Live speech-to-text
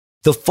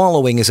The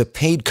following is a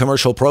paid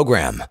commercial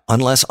program.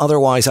 Unless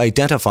otherwise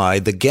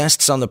identified, the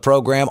guests on the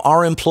program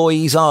are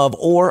employees of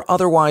or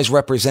otherwise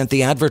represent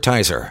the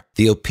advertiser.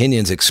 The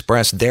opinions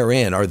expressed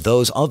therein are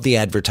those of the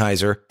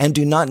advertiser and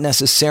do not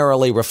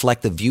necessarily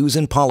reflect the views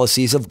and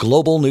policies of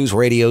Global News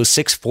Radio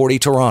 640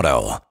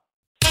 Toronto.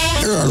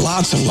 There are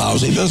lots of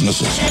lousy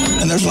businesses,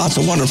 and there's lots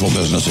of wonderful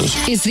businesses.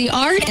 It's the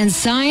art and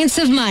science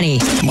of money.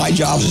 My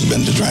job has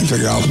been to try and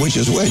figure out which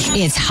is which.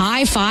 It's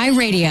Hi-Fi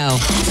Radio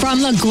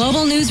from the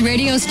Global News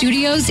Radio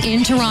studios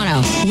in Toronto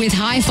with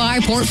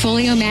Hi-Fi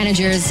portfolio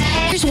managers.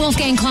 Here's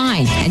Wolfgang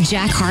Klein and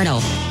Jack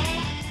Hartle.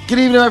 Good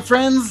evening, my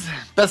friends.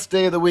 Best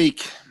day of the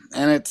week,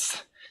 and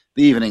it's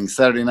the evening,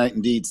 Saturday night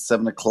indeed,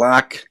 7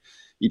 o'clock.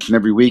 Each and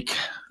every week,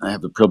 I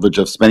have the privilege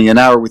of spending an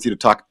hour with you to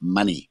talk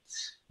money.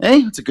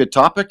 Hey, it's a good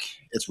topic.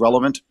 It's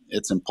relevant.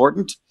 It's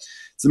important.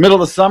 It's the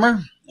middle of the summer.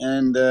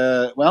 And,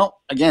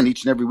 again,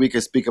 each and every week I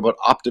speak about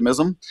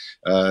optimism,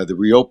 the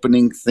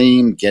reopening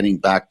theme, getting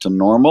back to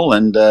normal.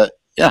 And,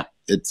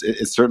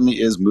 it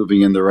certainly is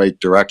moving in the right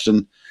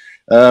direction.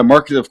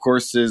 Market, of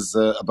course, is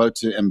about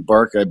to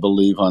embark, I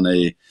believe, on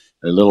a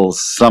little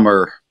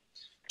summer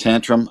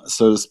tantrum,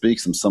 so to speak,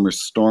 some summer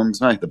storms.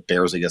 The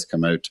bears, I guess,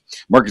 come out.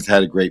 Market's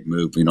had a great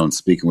move, in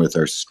speaking with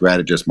our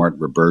strategist,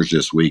 Martin Roberge,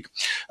 this week.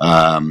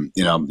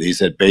 He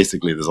said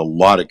basically there's a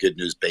lot of good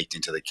news baked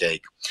into the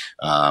cake.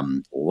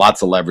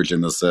 Lots of leverage in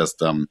the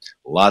system,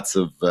 lots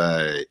of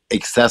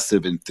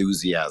excessive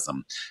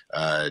enthusiasm.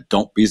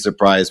 Don't be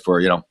surprised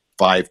for,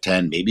 5,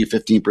 10, maybe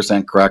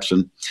 15%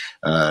 correction.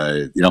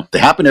 They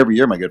happen every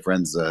year, my good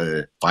friends,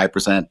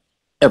 5%.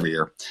 Every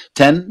year,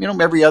 10,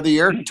 every other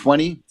year,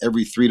 20,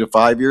 every 3 to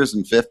 5 years,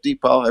 and 50,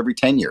 Paul, every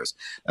 10 years.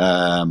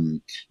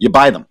 You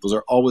buy them. Those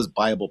are always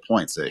buyable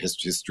points.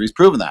 History's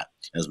proven that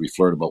as we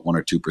flirt about 1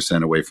 or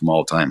 2% away from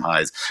all-time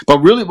highs. But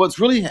really, what's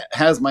really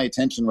has my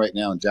attention right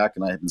now, and Jack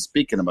and I have been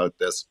speaking about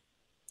this,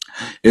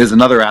 is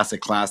another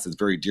asset class that's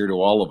very dear to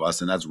all of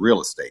us, and that's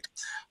real estate.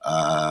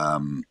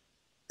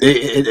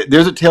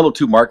 There's a tale of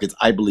two markets,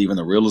 I believe, in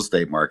the real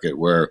estate market,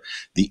 where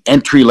the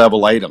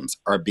entry-level items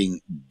are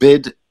being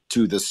bid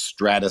to the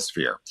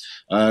stratosphere.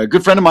 A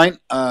good friend of mine,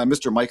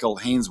 Mr. Michael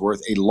Hainsworth,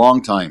 a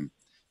longtime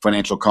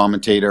financial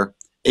commentator,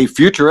 a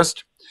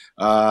futurist,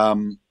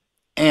 and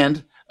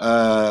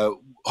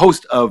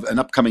host of an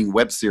upcoming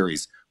web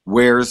series,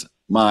 Where's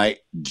My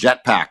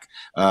Jetpack,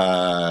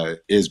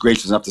 is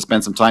gracious enough to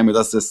spend some time with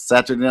us this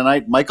Saturday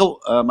night.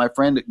 Michael, my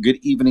friend, good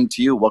evening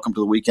to you. Welcome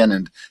to the weekend,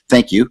 and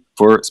thank you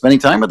for spending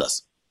time with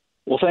us.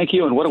 Well, thank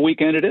you, and what a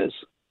weekend it is.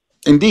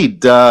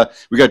 Indeed.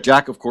 We got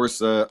Jack, of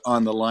course,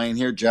 on the line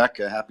here. Jack,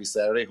 happy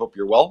Saturday. Hope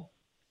you're well.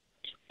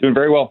 Doing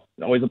very well.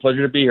 Always a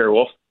pleasure to be here,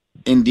 Wolf.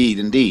 Indeed.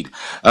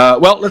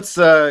 Let's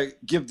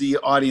give the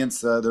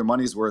audience their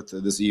money's worth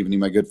this evening,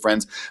 my good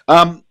friends.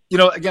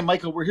 Again,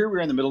 Michael, we're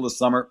in the middle of the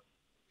summer.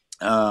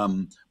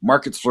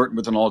 Market's flirting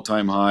with an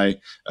all-time high.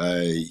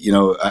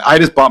 I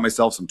just bought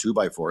myself some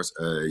 2x4s.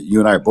 You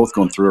and I are both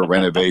going through a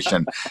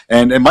renovation.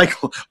 And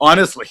Michael,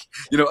 honestly,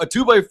 a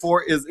 2x4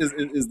 is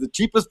the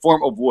cheapest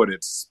form of wood.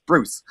 It's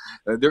spruce.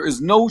 There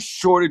is no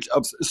shortage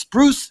of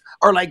spruce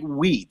are like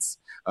weeds.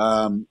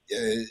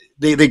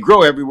 They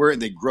grow everywhere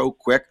and they grow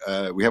quick.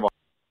 We have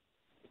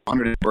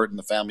 100 bird in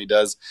the family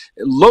does,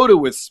 loaded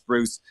with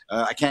spruce.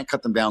 I can't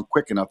cut them down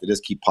quick enough. They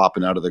just keep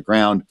popping out of the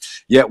ground.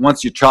 Yet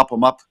once you chop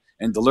them up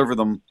and deliver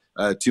them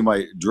to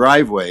my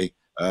driveway,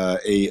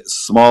 a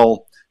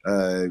small,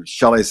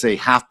 shall I say,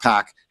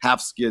 half-pack,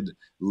 half-skid,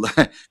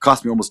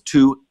 cost me almost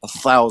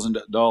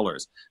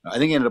 $2,000. I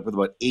think I ended up with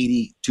about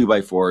 80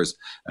 2x4s,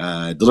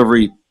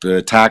 delivery,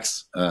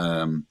 tax,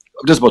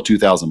 just about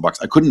 $2,000.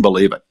 I couldn't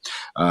believe it.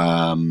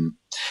 And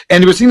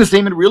we're seeing the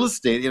same in real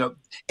estate.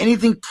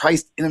 Anything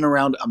priced in and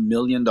around $1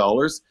 million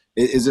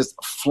is just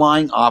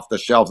flying off the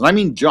shelves. And I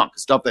mean junk,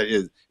 stuff that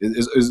is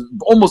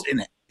almost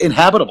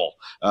inhabitable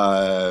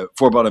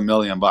for about $1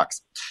 million.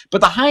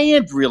 But the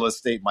high-end real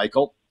estate,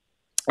 Michael,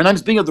 and I'm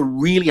speaking of the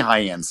really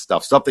high-end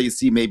stuff that you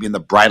see maybe in the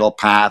Bridle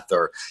Path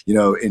or,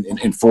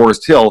 in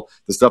Forest Hill,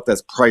 the stuff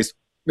that's priced,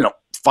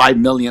 $5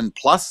 million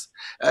plus.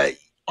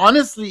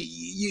 Honestly,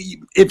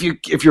 if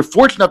you're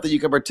fortunate enough that you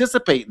can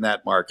participate in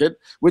that market,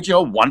 which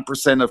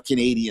 1% of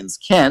Canadians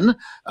can,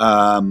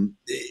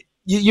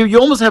 you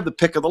almost have the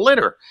pick of the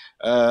litter.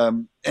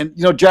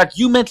 Jack,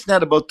 you mentioned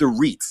that about the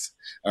REITs.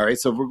 All right,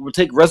 so we'll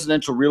take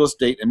residential real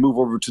estate and move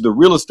over to the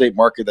real estate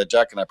market that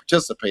Jack and I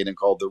participate in,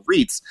 called the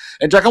REITs.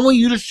 And Jack, I want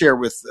you to share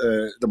with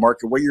the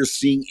market what you're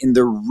seeing in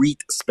the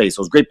REIT space,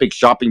 those great big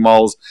shopping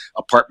malls,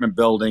 apartment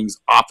buildings,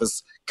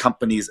 office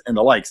companies, and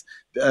the likes.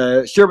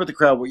 Share with the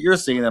crowd what you're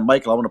seeing. And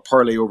Michael, I want to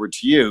parlay over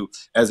to you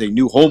as a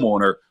new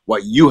homeowner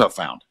what you have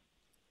found.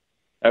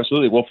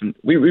 Absolutely, Wolf.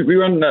 We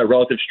run a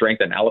relative strength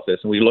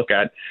analysis, and we look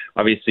at,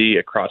 obviously,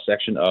 a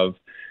cross-section of,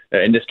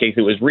 in this case,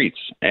 it was REITs.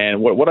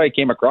 And what I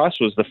came across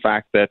was the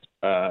fact that,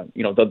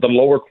 the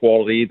lower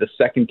quality, the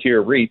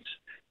second-tier REITs,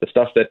 the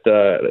stuff that,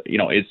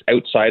 is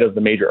outside of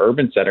the major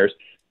urban centers,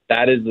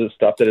 that is the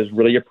stuff that is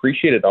really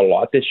appreciated a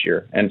lot this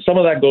year. And some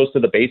of that goes to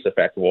the base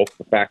effect, Wolf,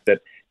 the fact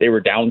that they were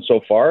down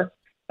so far.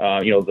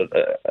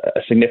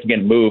 a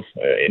significant move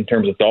in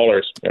terms of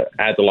dollars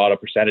adds a lot of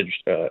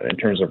percentage in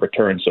terms of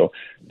return. So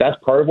that's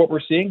part of what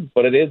we're seeing,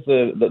 but it is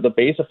the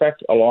base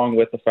effect, along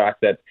with the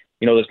fact that,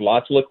 there's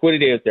lots of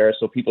liquidity out there.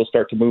 So people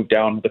start to move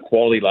down the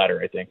quality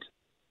ladder, I think.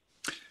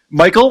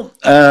 Michael,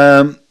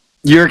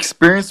 your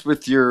experience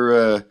with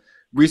your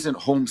recent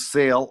home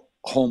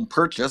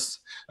purchase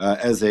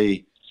as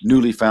a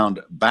newly found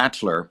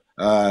bachelor,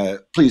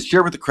 please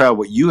share with the crowd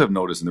what you have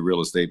noticed in the real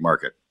estate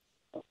market.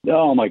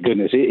 Oh, my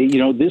goodness.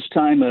 This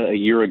time a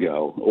year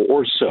ago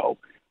or so,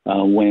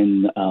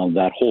 when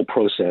that whole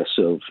process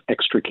of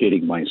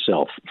extricating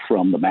myself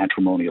from the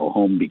matrimonial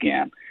home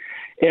began,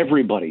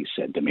 everybody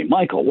said to me,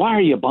 Michael, why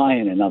are you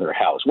buying another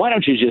house? Why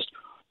don't you just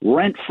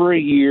rent for a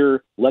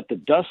year, let the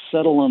dust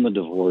settle on the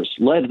divorce,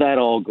 let that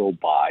all go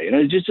by? And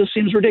it just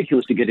seems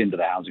ridiculous to get into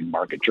the housing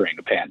market during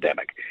a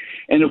pandemic.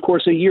 And of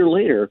course, a year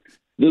later,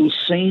 those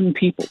same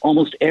people,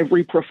 almost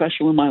every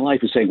professional in my life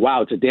is saying,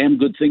 wow, it's a damn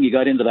good thing you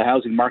got into the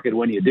housing market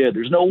when you did.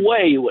 There's no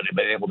way you would have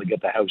been able to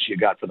get the house you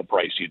got for the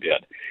price you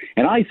did.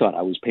 And I thought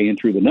I was paying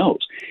through the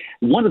nose.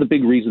 One of the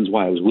big reasons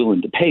why I was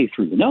willing to pay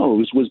through the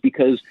nose was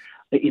because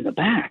in the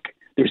back,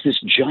 there's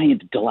this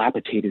giant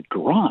dilapidated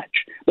garage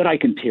that I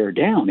can tear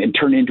down and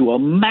turn into a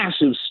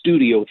massive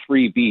Studio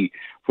 3B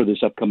for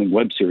this upcoming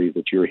web series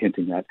that you're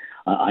hinting at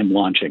I'm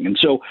launching. And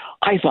so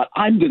I thought,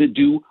 I'm going to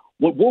do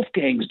what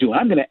Wolfgang's doing.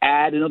 I'm going to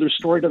add another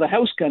story to the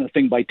house kind of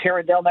thing by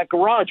tearing down that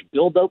garage,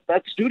 build out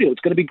that studio.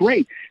 It's going to be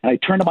great. And I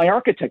turned to my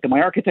architect, and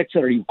my architect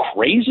said, are you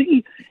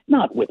crazy?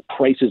 Not with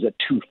prices at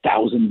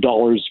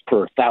 $2,000 per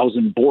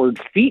 1,000 board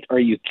feet. Are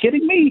you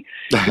kidding me?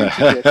 The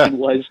suggestion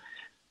was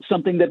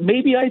something that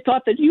maybe I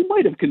thought that you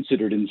might have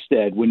considered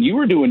instead when you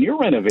were doing your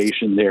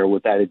renovation there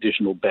with that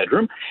additional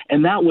bedroom.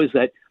 And that was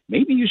that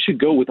maybe you should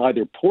go with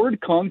either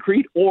poured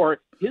concrete or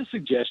his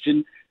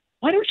suggestion,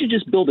 why don't you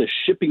just build a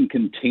shipping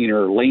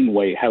container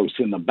laneway house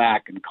in the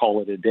back and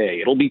call it a day?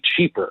 It'll be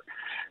cheaper.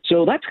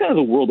 So that's kind of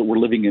the world that we're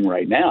living in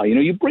right now.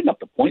 You bring up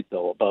the point,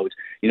 though, about,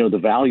 the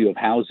value of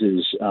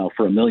houses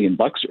for $1 million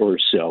or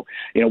so.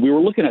 We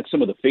were looking at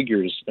some of the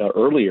figures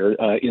earlier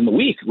in the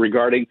week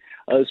regarding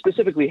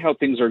specifically how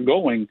things are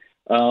going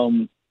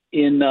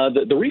in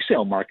the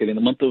resale market in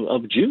the month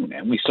of June.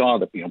 And we saw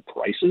that,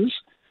 prices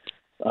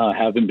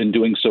haven't been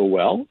doing so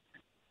well.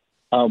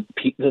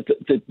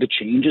 The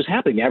change is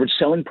happening. The average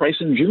selling price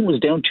in June was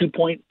down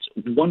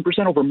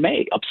 2.1% over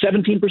May, up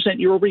 17%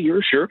 year over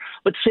year, sure,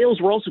 but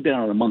sales were also down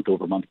on a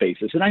month-over-month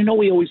basis. And I know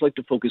we always like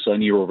to focus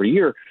on year over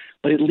year,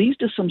 but it leads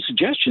to some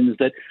suggestions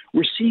that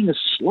we're seeing a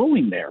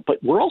slowing there. But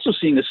we're also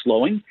seeing a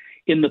slowing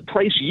in the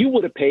price you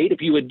would have paid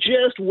if you had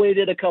just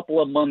waited a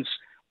couple of months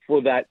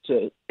for that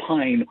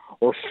pine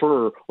or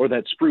fir or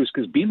that spruce,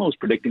 because BMO's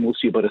predicting we'll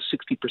see about a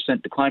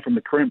 60% decline from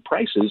the current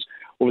prices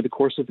over the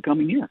course of the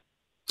coming year.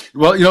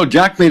 Well,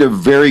 Jack made a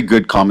very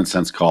good common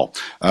sense call.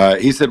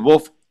 He said,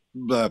 Wolf,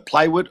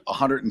 plywood,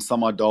 $100 and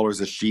some odd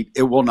a sheet.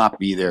 It will not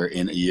be there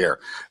in a year.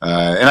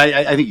 And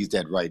I think he's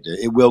dead right.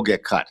 It will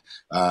get cut.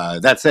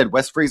 That said,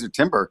 West Fraser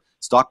Timber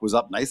stock was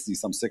up nicely,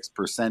 some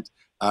 6%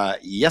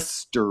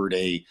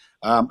 yesterday.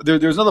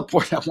 There's another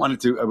point I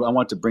want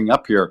to bring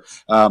up here.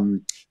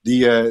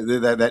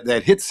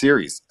 That hit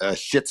series,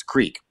 Schitt's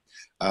Creek.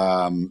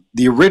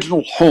 The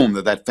original home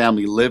that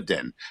family lived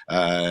in,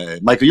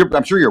 Michael,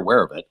 I'm sure you're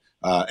aware of it.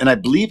 And I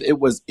believe it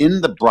was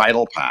in the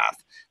Bridle Path.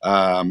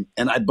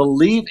 And I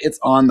believe it's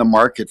on the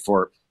market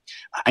for,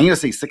 I'm going to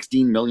say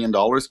 $16 million,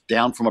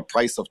 down from a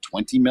price of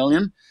 $20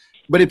 million.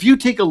 But if you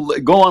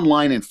go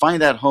online and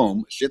find that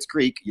home, Schitt's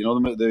Creek,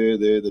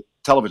 the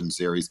television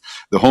series,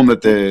 the home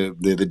that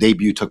the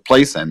debut took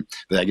place in,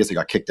 that I guess they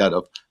got kicked out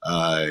of,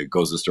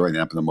 goes the story, and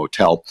then up in the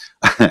motel.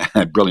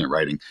 Brilliant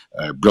writing,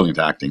 brilliant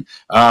acting.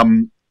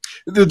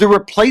 The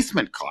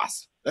replacement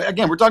costs.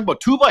 Again, we're talking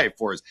about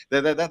 2x4s.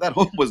 That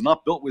home was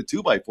not built with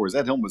 2x4s.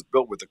 That home was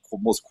built with the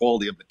most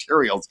quality of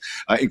materials,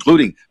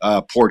 including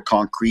poured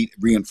concrete,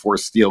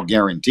 reinforced steel,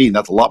 guaranteed.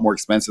 That's a lot more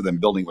expensive than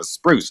building with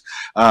spruce.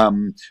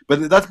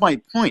 But that's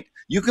my point.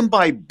 You can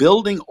buy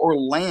building or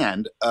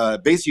land.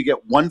 Basically, you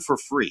get one for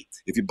free.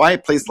 If you buy a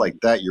place like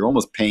that, you're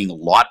almost paying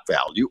lot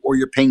value, or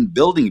you're paying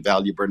building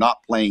value, but not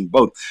paying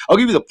both. I'll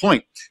give you the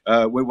point.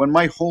 When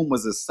my home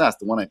was assessed,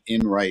 the one I'm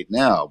in right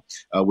now,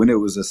 when it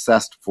was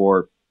assessed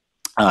for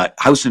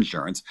house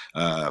insurance,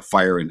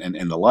 fire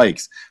and the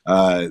likes,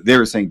 they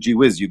were saying, gee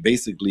whiz, you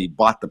basically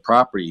bought the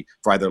property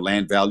for either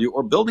land value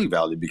or building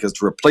value, because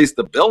to replace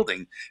the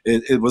building,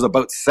 it was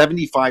about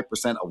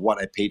 75% of what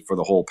I paid for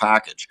the whole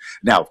package.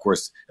 Now, of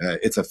course,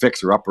 it's a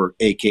fixer-upper,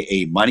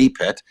 aka money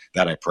pit,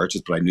 that I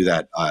purchased, but I knew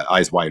that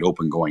eyes wide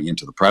open going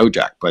into the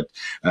project. But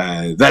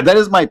that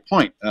is my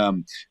point.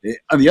 On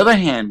the other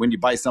hand, when you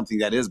buy something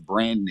that is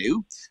brand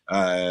new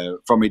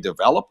from a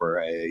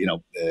developer,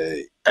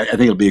 I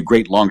think it'll be a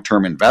great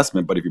long-term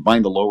investment. But if you're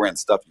buying the lower-end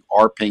stuff, you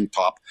are paying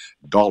top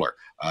dollar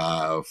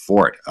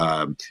for it.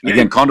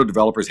 Again, condo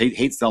developers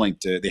hate selling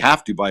to. They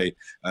have to by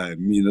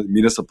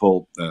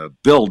municipal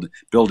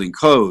building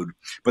code,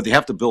 but they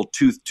have to build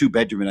two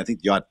bedroom and I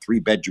think the odd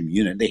 3-bedroom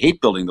unit. They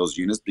hate building those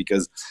units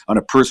because on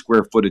a per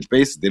square footage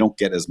basis, they don't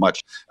get as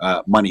much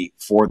money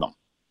for them.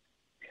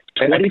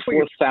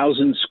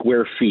 24,000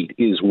 square feet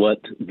is what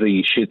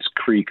the Schitt's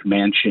Creek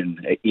mansion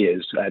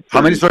is.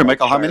 How many? Sorry,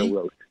 Michael. How many?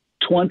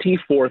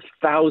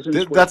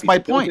 24,000. That's my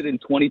point. Built it in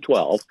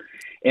 2012,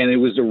 and it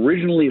was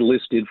originally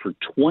listed for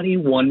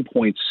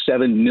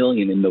 $21.7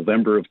 million in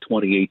November of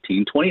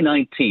 2018.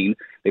 2019,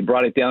 they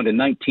brought it down to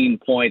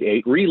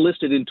 19.8.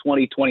 Relisted in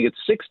 2020 at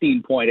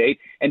 16.8,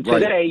 and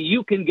today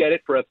you can get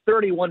it for a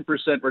 31%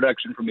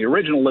 reduction from the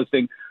original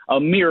listing, a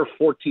mere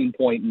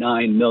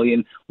 $14.9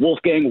 million.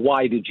 Wolfgang,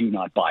 why did you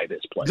not buy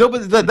this place? No,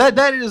 but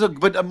that is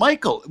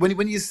Michael,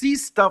 when you see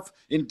stuff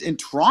in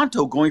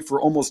Toronto going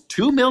for almost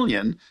 $2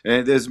 million,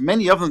 there's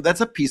many of them.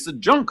 That's a piece of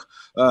junk.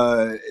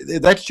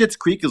 That Schitt's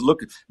Creek is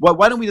looking. Well,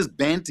 why don't we just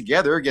band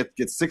together,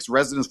 get 6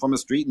 residents from the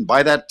street, and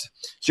buy that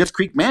Schitt's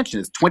Creek mansion?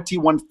 It's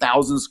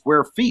 21,000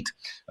 square feet.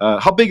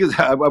 How big is?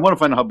 I want to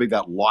find out how big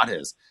that lot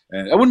is.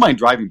 And I wouldn't mind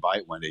driving by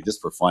it one day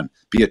just for fun.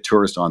 Be a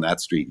tourist on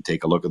that street and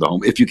take a look at the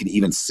home if you can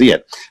even see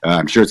it.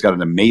 I'm sure it's got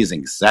an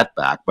amazing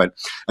setback. But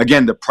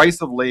again, the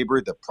price of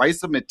labor, the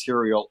price of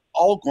material,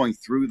 all going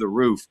through the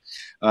roof.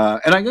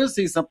 And I'm going to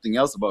say something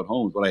else about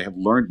homes, what I have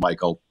learned,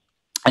 Michael.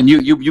 And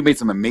you made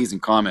some amazing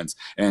comments.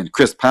 And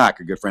Chris Pack,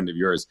 a good friend of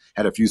yours,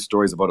 had a few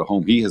stories about a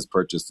home he has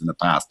purchased in the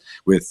past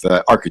with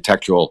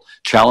architectural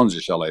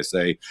challenges, shall I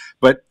say.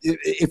 But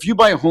if you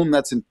buy a home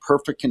that's in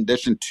perfect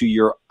condition to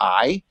your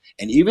eye,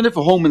 and even if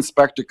a home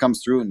inspector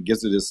comes through and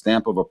gives it his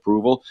stamp of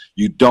approval,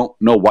 you don't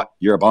know what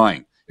you're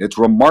buying. It's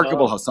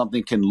remarkable how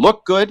something can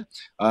look good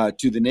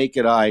to the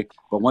naked eye,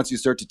 but once you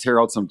start to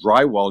tear out some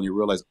drywall, you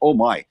realize, oh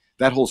my,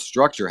 that whole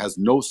structure has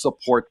no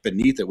support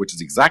beneath it, which is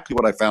exactly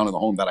what I found in the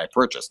home that I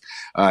purchased.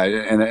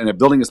 And a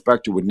building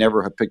inspector would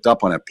never have picked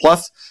up on it.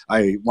 Plus,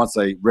 once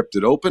I ripped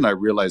it open, I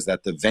realized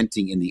that the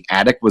venting in the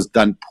attic was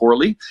done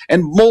poorly,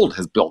 and mold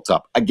has built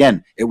up.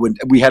 Again,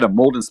 we had a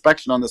mold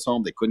inspection on this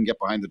home. They couldn't get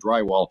behind the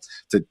drywall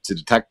to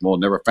detect mold,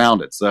 never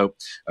found it. So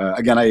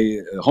again,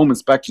 home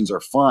inspections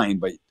are fine,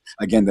 but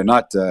again, they're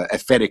not a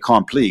fait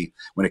accompli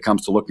when it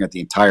comes to looking at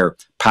the entire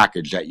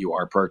package that you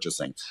are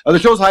purchasing. The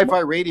show's Hi-Fi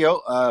Radio.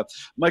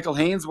 Michael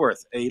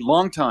Hainsworth, a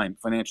longtime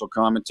financial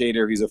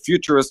commentator. He's a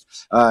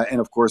futurist and,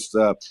 of course,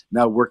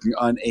 now working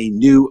on a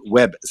new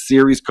web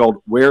series called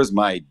Where's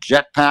My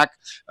Jetpack?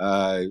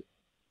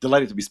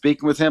 Delighted to be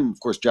speaking with him. Of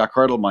course, Jack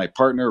Hartle, my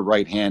partner,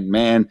 right-hand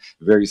man,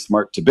 very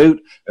smart to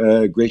boot,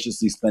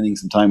 graciously spending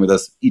some time with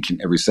us each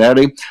and every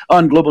Saturday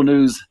on Global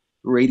News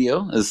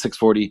Radio is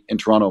 640 in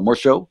Toronto. More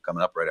show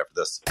coming up right after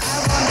this.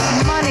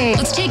 Money.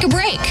 Let's take a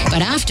break.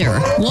 But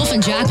after, Wolf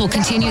and Jack will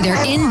continue their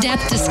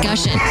in-depth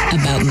discussion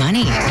about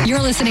money.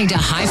 You're listening to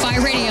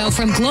Hi-Fi Radio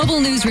from Global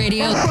News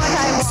Radio,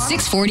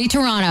 640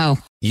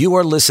 Toronto. You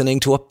are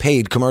listening to a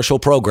paid commercial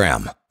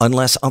program.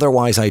 Unless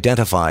otherwise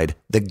identified,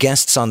 the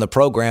guests on the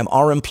program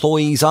are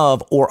employees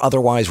of or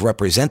otherwise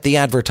represent the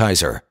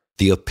advertiser.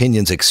 The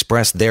opinions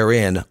expressed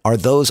therein are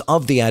those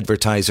of the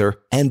advertiser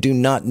and do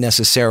not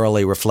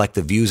necessarily reflect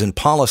the views and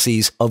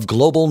policies of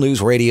Global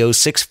News Radio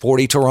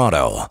 640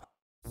 Toronto.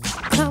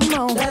 Come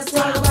on, let's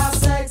talk about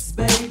sex,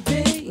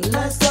 baby.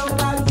 Let's talk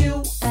about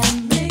you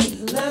and me.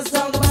 Let's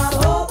talk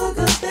about all the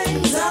good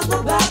things and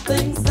the bad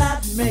things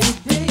that may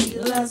be.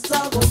 Let's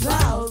talk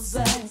about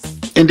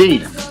sex.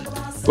 Indeed.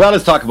 Well,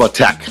 let's talk about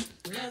tech.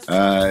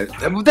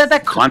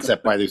 That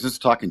concept, by the way,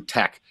 just talking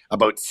tech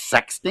about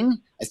sexting.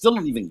 I still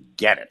don't even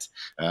get it.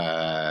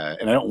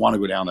 And I don't want to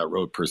go down that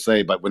road per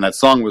se, but when that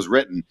song was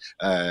written,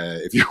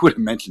 if you would have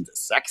mentioned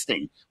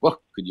sexting,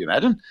 well, could you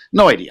imagine?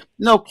 No idea.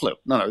 No clue.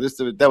 No.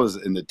 That was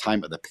in the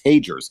time of the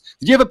pagers.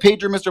 Did you have a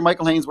pager, Mr.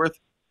 Michael Hainsworth?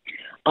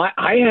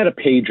 I had a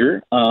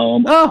pager.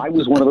 I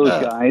was one of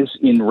those guys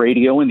in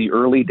radio in the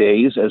early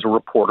days as a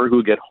reporter who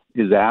would get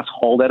his ass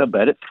hauled out of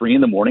bed at 3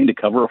 a.m. to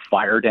cover a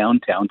fire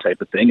downtown type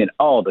of thing. And,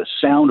 the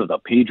sound of the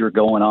pager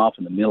going off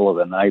in the middle of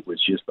the night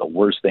was just the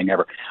worst thing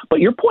ever. But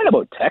your point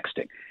about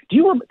texting,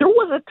 there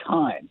was a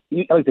time,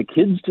 like the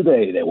kids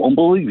today, they won't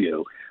believe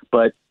you,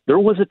 but there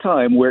was a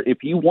time where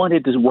if you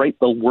wanted to write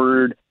the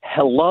word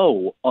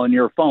hello on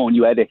your phone,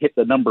 you had to hit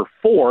the number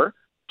 4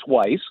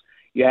 twice.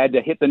 You had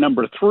to hit the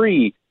number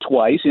 3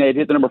 twice. You had to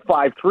hit the number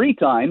 5 3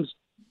 times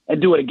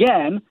and do it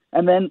again.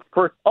 And then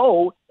for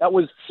that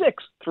was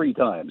 6 3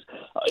 times.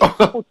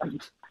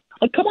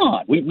 Come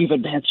on. We've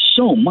advanced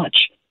so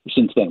much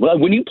since then. Well,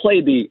 when you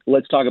played the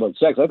Let's Talk About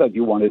Sex, I thought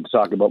you wanted to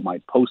talk about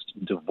my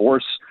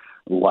post-divorce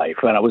life,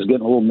 and I was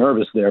getting a little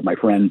nervous there, my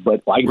friend.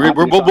 But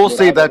we'll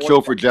save that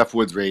show for Jeff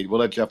Woods' raid. We'll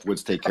let Jeff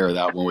Woods take care of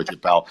that one with you,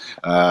 pal.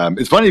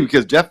 It's funny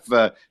because Jeff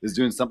is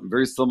doing something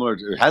very similar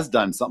to, has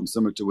done something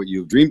similar to what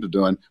you've dreamed of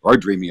doing or are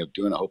dreaming of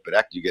doing. I hope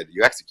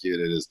you execute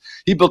it. Is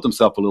he built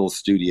himself a little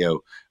studio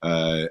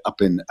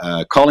up in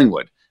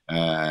Collingwood.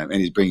 and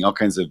he's bringing all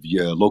kinds of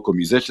local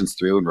musicians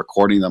through and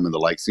recording them and the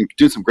likes, and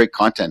doing some great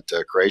content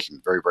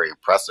creation. Very, very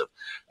impressive.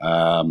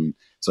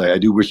 So I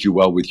do wish you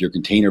well with your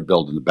container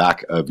build in the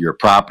back of your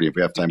property. If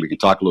we have time, we can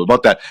talk a little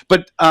about that.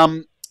 But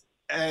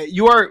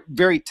you are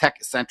very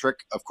tech-centric,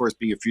 of course,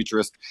 being a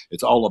futurist.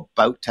 It's all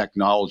about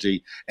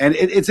technology. And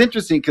it's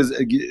interesting because,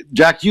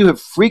 Jack, you have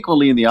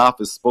frequently in the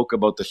office spoke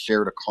about the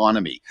shared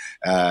economy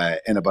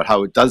and about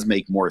how it does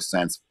make more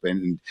sense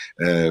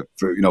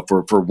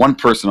for one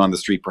person on the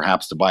street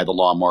perhaps to buy the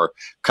lawnmower,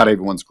 cut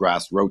everyone's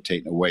grass,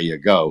 rotate, and away you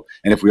go.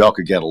 And if we all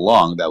could get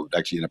along, that would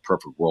actually, in a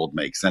perfect world,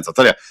 make sense. I'll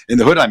tell you, in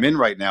the hood I'm in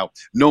right now,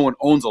 no one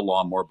owns a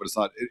lawnmower, but it's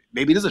not.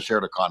 Maybe it is a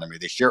shared economy.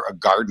 They share a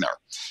gardener,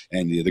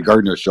 and the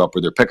gardeners show up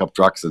with their pickup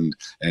trucks and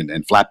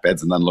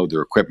flatbeds and unload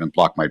their equipment,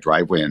 block my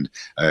driveway, and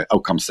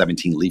out come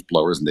 17 leaf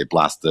blowers, and they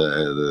blast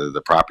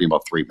the property in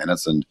about 3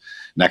 minutes, and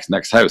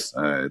next house.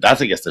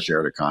 That's, I guess, the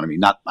shared economy.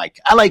 Not like,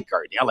 I like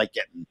gardening. I like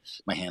getting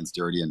my hands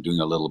dirty and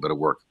doing a little bit of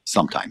work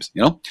sometimes,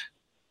 you know?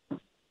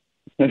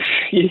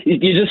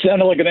 You just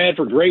sounded like an ad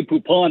for Grey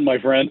Poupon, my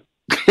friend.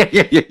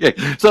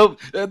 yeah. So,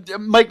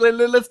 Mike,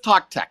 let's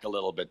talk tech a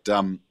little bit.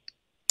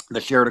 The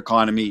shared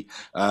economy,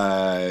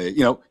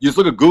 you just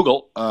look at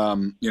Google,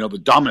 the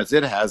dominance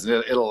it has,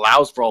 and it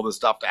allows for all this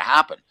stuff to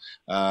happen.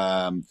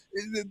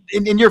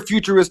 In your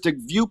futuristic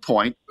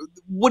viewpoint,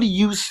 what do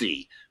you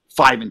see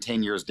 5 and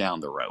 10 years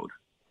down the road?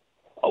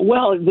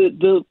 Well,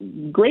 the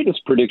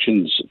greatest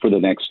predictions for the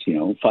next,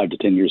 5 to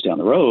 10 years down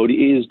the road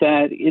is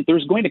that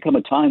there's going to come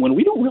a time when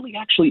we don't really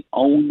actually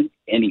own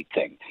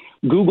anything.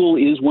 Google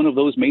is one of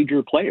those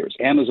major players.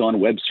 Amazon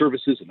Web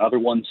Services, another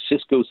one.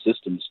 Cisco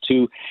Systems,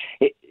 too.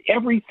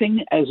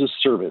 Everything as a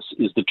service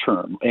is the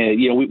term.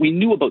 We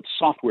knew about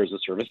software as a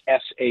service,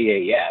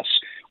 SaaS,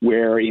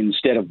 where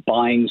instead of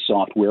buying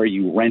software,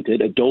 you rent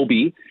it.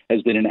 Adobe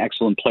has been an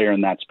excellent player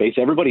in that space.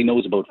 Everybody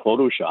knows about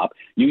Photoshop.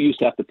 You used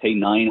to have to pay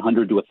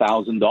 $900 to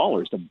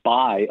 $1,000 to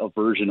buy a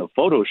version of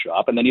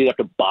Photoshop, and then you'd have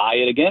to buy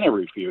it again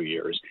every few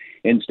years.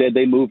 Instead,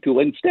 they moved to,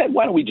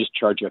 why don't we just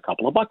charge you a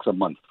couple of bucks a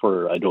month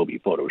for Adobe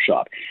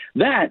Photoshop?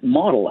 That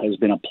model has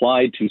been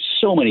applied to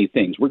so many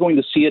things. We're going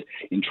to see it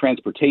in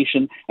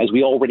transportation, as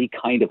we already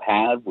kind of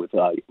have with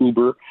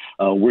Uber.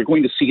 We're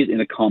going to see it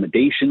in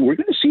accommodation. We're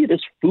going to see it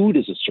as food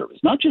as a service,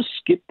 not just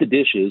skip the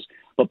dishes,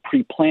 but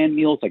pre-planned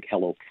meals like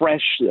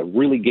HelloFresh,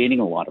 really gaining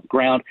a lot of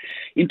ground.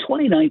 In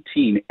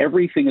 2019,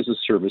 everything as a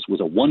service was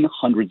a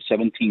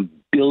 $117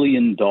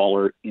 billion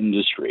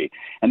industry.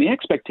 And the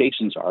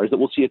expectations are that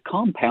we'll see a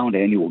compound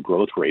annual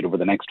growth rate over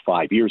the next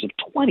 5 years of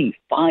 25%.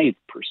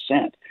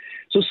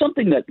 So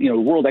something that,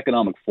 World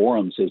Economic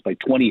Forum says by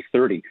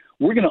 2030,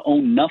 we're going to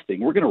own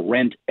nothing. We're going to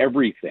rent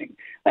everything.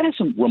 That has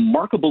some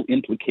remarkable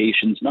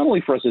implications, not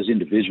only for us as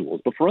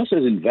individuals, but for us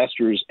as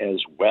investors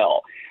as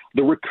well.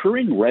 The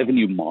recurring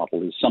revenue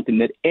model is something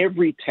that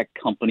every tech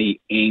company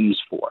aims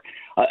for.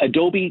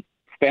 Adobe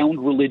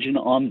found religion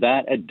on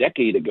that a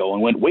decade ago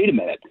and went, wait a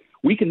minute,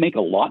 we can make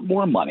a lot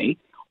more money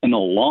in the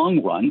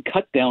long run,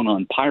 cut down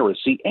on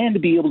piracy, and to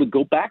be able to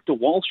go back to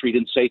Wall Street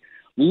and say,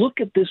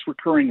 look at this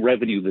recurring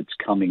revenue that's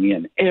coming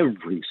in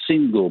every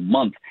single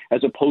month,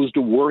 as opposed to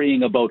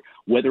worrying about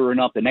whether or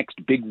not the next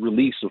big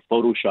release of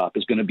Photoshop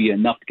is going to be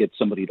enough to get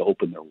somebody to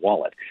open their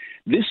wallet.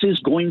 This is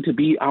going to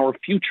be our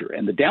future.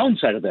 And the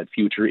downside of that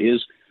future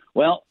is,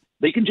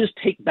 they can just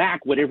take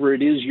back whatever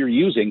it is you're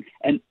using,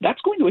 and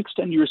that's going to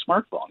extend your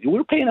smartphone.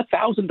 We're paying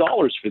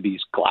 $1,000 for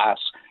these glass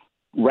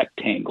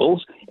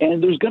rectangles,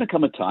 and there's going to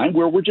come a time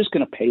where we're just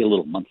going to pay a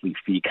little monthly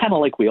fee, kind of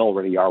like we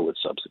already are with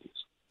subsidies.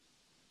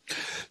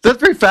 That's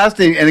very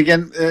fascinating. And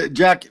again,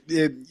 Jack,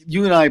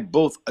 you and I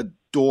both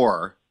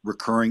adore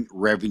recurring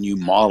revenue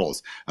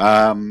models.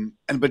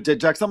 But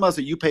Jack, something else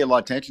that you pay a lot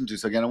of attention to.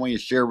 So again, I want you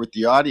to share with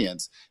the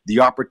audience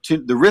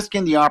the risk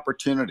and the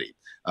opportunity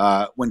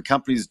when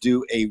companies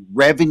do a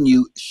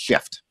revenue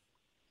shift.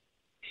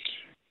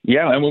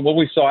 Yeah, and when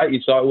we saw it,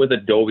 you saw it with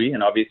Adobe,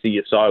 and obviously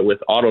you saw it with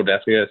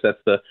Autodesk. I guess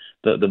that's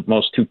the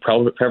most two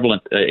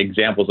prevalent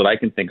examples that I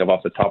can think of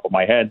off the top of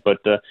my head. But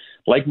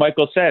like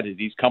Michael said,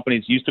 these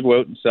companies used to go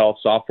out and sell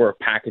software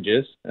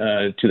packages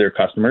to their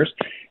customers,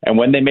 and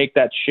when they make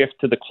that shift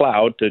to the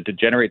cloud to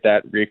generate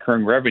that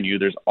recurring revenue,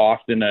 there's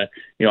often I'm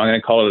going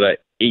to call it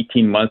a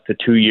 18-month to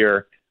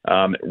 2-year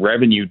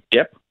revenue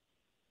dip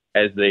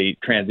as they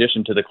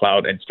transition to the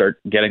cloud and start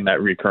getting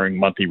that recurring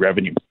monthly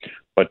revenue.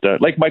 But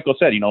like Michael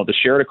said, the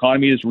shared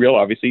economy is real,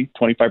 obviously,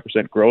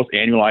 25% growth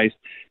annualized,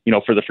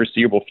 for the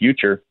foreseeable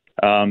future.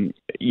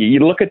 You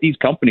look at these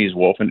companies,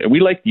 Wolf, and we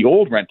like the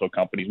old rental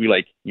companies. We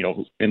like,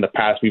 in the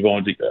past, we've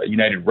owned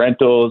United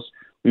Rentals,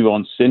 we've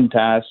owned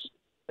Cintas.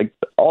 Like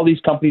all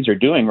these companies are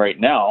doing right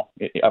now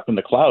up in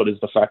the cloud is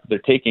the fact that they're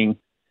taking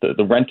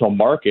the rental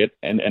market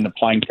and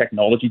applying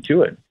technology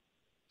to it.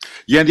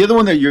 Yeah, and the other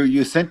one that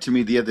you sent to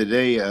me the other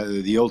day,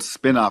 the old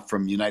spin-off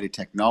from United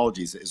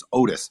Technologies is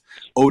Otis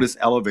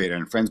Elevator.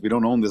 And friends, we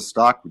don't own this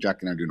stock.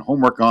 Jack and I are doing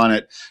homework on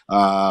it.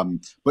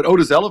 But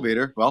Otis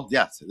Elevator, well,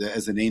 yes,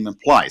 as the name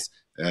implies,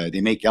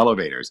 they make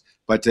elevators.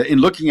 But in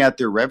looking at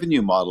their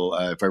revenue model,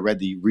 if I read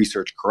the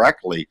research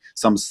correctly,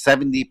 some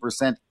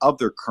 70% of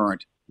their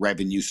current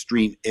revenue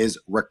stream is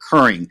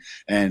recurring.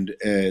 And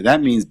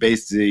that means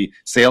basically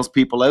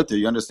salespeople out there,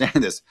 you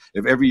understand this.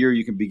 If every year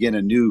you can begin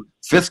a new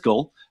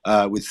fiscal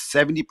with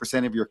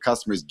 70% of your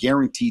customers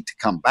guaranteed to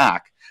come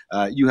back,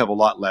 you have a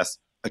lot less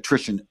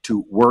attrition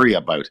to worry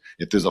about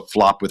if there's a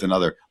flop with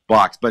another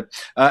box. But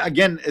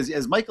again,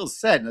 as Michael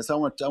said, and so I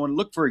want to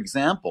look for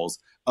examples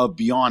of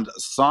beyond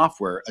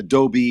software,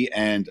 Adobe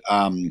and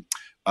who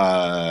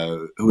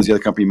was the other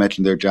company you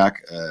mentioned there,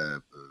 Jack?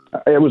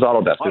 It was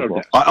Autodesk.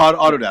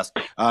 Autodesk.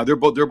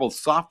 They're both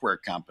software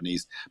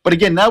companies. But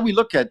again, now we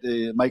look at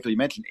Michael. You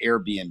mentioned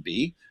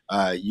Airbnb.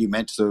 You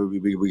mentioned so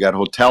we got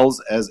hotels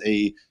as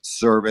a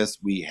service.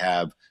 We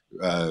have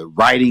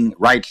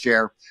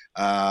rideshare.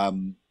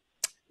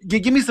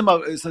 Give me some a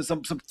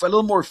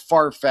little more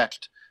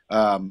far-fetched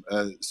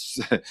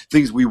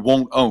things we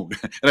won't own,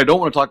 and I don't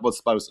want to talk about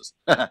spouses.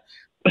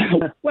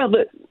 Well,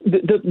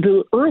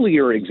 the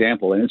earlier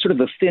example, and it's sort of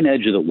the thin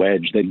edge of the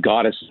wedge that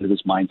got us into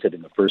this mindset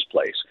in the first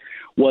place,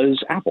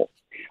 was Apple.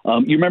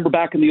 You remember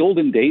back in the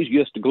olden days, you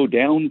used to go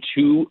down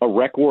to a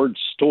record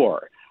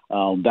store.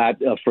 That,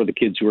 for the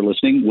kids who are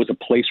listening, was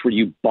a place where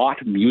you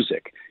bought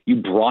music. You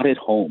brought it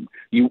home.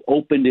 You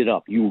opened it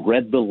up. You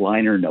read the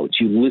liner notes.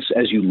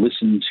 As you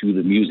listened to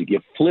the music. You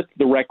flipped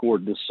the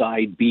record to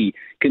side B,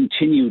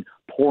 continued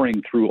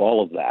pouring through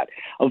all of that.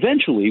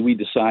 Eventually, we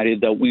decided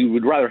that we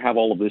would rather have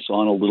all of this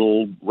on a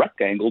little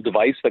rectangle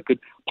device that could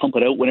pump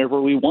it out whenever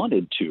we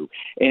wanted to.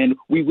 And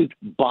we would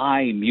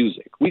buy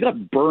music. We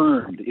got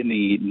burned in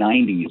the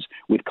 90s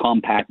with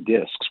compact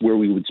discs where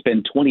we would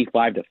spend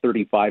 $25 to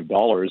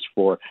 $35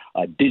 for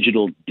a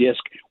digital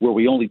disc where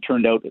we only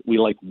turned out we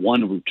liked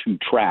one or two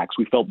tracks.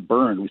 We felt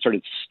burned. We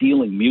started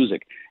stealing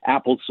music.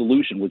 Apple's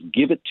solution was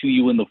give it to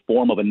you in the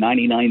form of a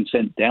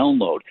 99-cent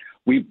download.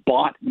 We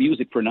bought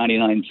music for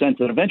 99 cents,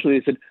 and eventually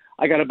they said,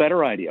 I got a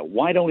better idea.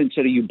 Why don't,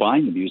 instead of you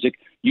buying the music,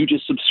 you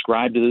just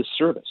subscribe to this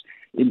service?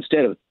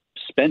 Instead of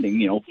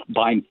spending,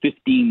 buying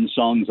 15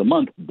 songs a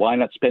month, why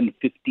not spend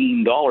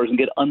 $15 and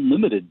get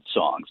unlimited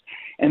songs?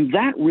 And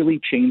that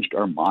really changed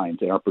our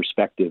minds and our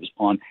perspectives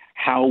on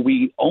how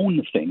we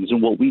own things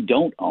and what we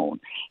don't own.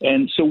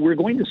 And so we're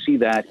going to see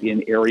that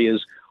in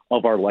areas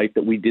of our life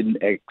that we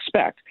didn't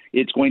expect.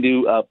 It's going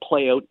to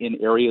play out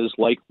in areas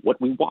like what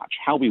we watch,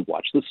 how we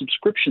watch. The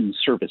subscription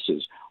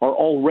services are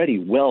already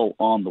well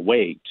on the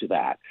way to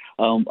that.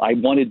 I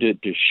wanted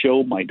to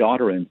show my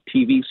daughter a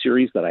TV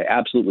series that I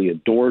absolutely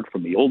adored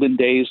from the olden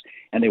days,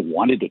 and they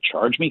wanted to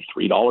charge me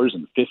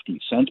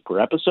 $3.50 per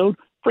episode.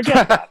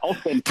 Forget that. I'll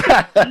spend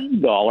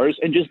 $15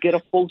 and just get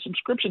a full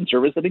subscription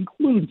service that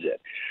includes it.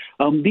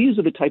 These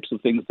are the types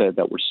of things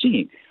that we're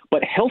seeing.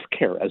 But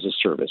healthcare as a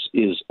service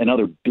is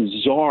another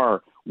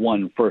bizarre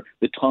one for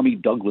the Tommy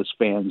Douglas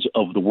fans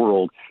of the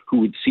world who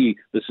would see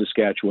the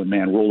Saskatchewan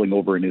man rolling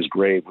over in his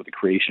grave with the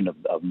creation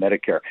of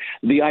Medicare.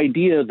 The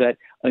idea that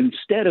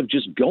instead of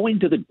just going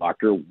to the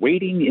doctor,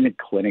 waiting in a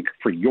clinic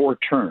for your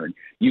turn,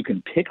 you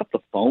can pick up the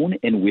phone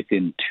and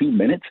within 2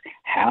 minutes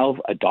have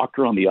a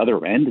doctor on the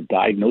other end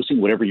diagnosing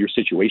whatever your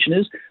situation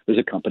is. There's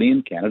a company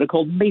in Canada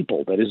called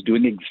Maple that is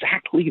doing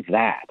exactly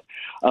that.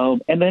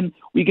 And then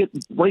we get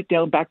right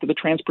down back to the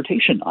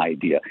transportation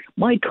idea.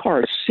 My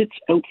car sits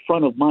out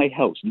front of my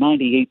house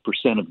 98%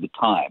 of the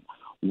time.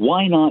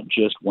 Why not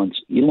just, once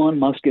Elon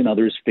Musk and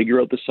others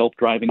figure out the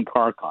self-driving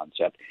car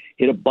concept,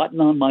 hit a button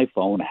on my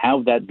phone,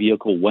 have that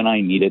vehicle when I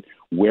need it,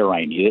 where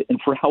I need it,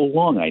 and for how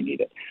long I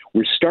need it?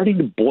 We're starting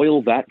to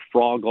boil that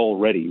frog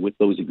already with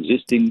those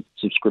existing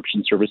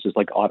subscription services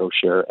like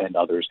AutoShare and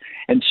others.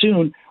 And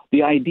soon,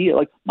 the idea,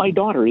 like my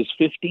daughter is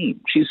 15.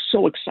 She's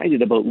so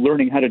excited about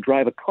learning how to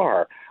drive a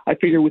car. I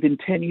figure within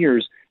 10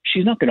 years,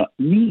 she's not going to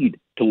need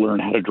to learn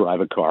how to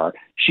drive a car.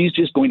 She's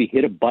just going to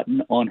hit a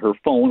button on her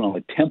phone on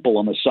a temple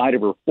on the side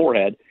of her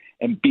forehead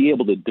and be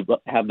able to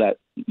have that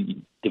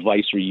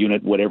device or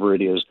unit, whatever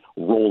it is,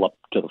 roll up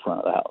to the front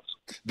of the house.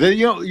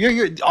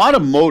 Your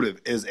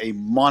automotive is a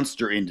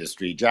monster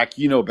industry, Jack.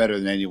 You know better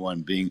than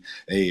anyone, being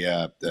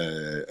a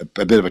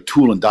bit of a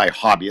tool and die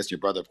hobbyist. Your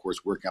brother, of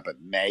course, working up at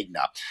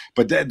Magna,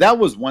 but that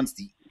was once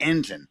the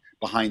engine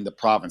behind the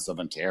province of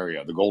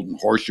Ontario. The Golden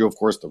Horseshoe, of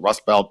course, the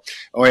Rust Belt.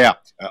 Oh yeah,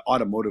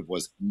 automotive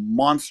was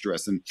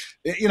monstrous. And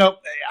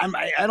I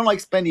don't like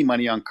spending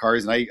money on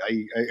cars. And I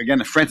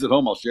again, friends at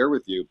home, I'll share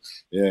with you.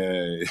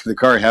 The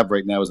car I have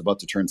right now is about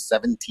to turn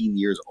 17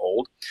 years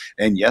old,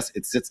 and yes,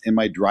 it sits in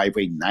my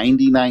driveway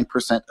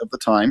 99% of the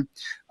time.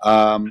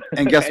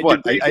 And guess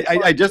what?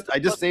 I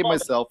just saved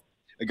myself.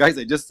 Guys,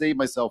 I just saved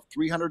myself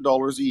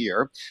 $300 a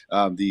year.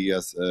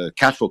 The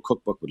Cashflow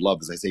Cookbook would love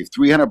this. I saved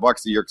 $300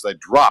 a year because I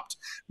dropped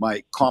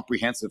my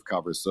comprehensive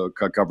coverage. So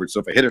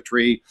if I hit a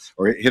tree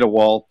or hit a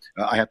wall,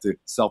 I have to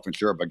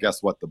self-insure. But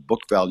guess what? The book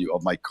value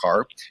of my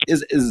car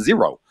is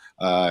zero.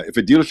 If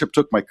a dealership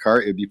took my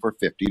car, it'd be for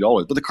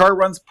 $50. But the car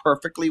runs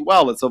perfectly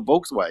well. It's a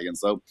Volkswagen.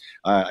 So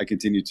I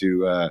continue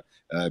to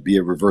be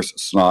a reverse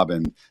snob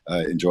and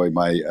enjoy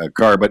my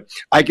car. But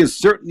I can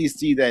certainly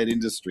see that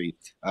industry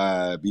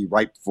be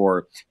ripe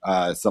for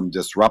some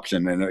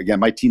disruption. And again,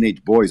 my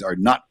teenage boys are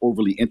not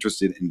overly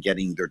interested in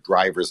getting their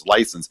driver's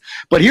license.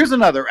 But here's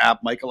another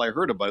app, Michael, I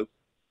heard about.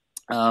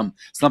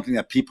 something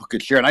that people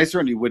could share. And I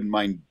certainly wouldn't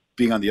mind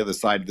being on the other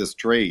side of this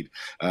trade.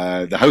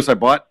 The house I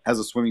bought has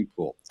a swimming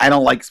pool. I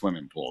don't like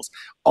swimming pools.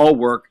 All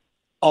work,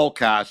 all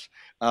cash,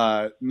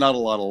 not a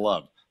lot of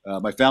love.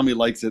 My family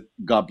likes it.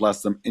 God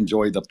bless them.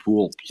 Enjoy the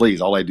pool,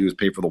 please. All I do is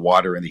pay for the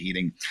water and the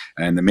heating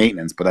and the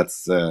maintenance, but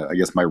that's, I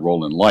guess, my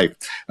role in life.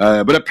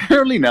 But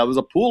apparently now there's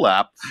a pool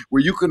app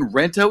where you can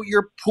rent out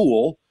your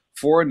pool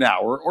for an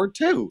hour or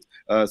two.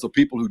 So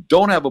people who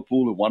don't have a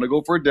pool, who want to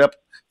go for a dip,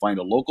 find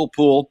a local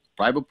pool,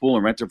 private pool,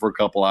 and rent it for a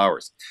couple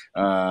hours.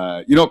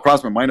 What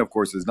crossed my mind, of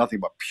course, is nothing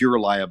but pure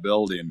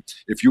liability. And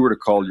if you were to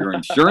call your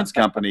insurance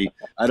company,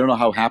 I don't know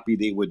how happy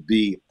they would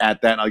be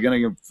at that. And I'm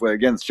going to,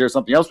 again, share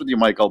something else with you,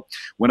 Michael.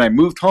 When I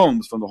moved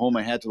homes from the home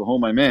I had to the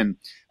home I'm in,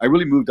 I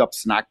really moved up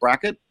snack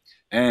bracket.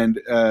 And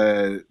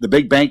the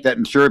big bank that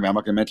insured me, I'm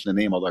not going to mention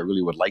the name, although I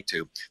really would like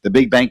to. The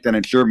big bank that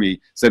insured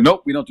me said,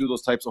 nope, we don't do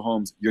those types of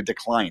homes. You're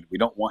declined. We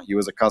don't want you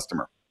as a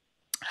customer.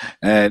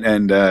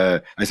 And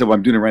I said, well,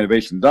 I'm doing a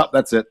renovation. No,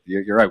 that's it.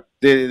 You're out.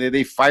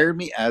 They fired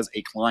me as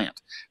a client.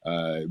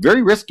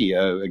 Very risky.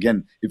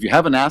 Again, if you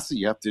have an asset,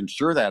 you have to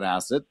insure that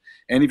asset.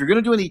 And if you're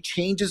going to do any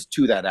changes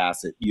to that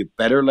asset, you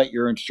better let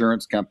your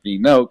insurance company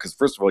know, because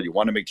first of all, you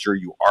want to make sure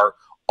you are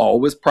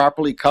always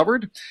properly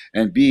covered.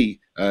 And B,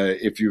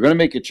 if you're going to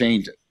make a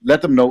change,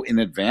 let them know in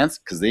advance,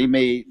 because they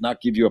may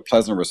not give you a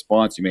pleasant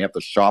response. You may have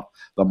to shop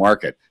the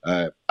market.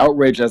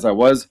 Outraged as I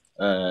was,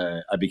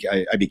 I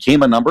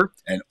became a number,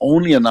 and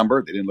only a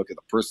number. They didn't look at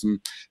the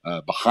person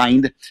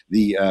behind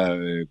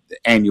the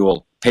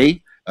annual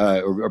pay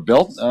or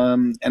bill.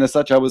 And as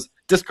such, I was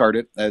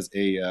discarded as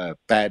a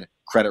bad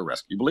credit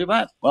risk. You believe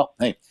that? Well,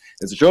 hey,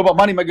 it's a show about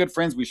money, my good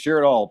friends. We share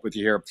it all with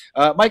you here.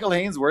 Michael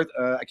Hainsworth,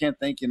 I can't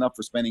thank you enough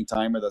for spending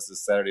time with us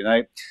this Saturday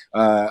night.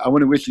 I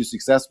want to wish you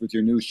success with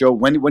your new show.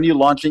 When are you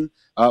launching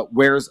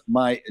Where's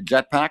My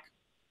Jetpack?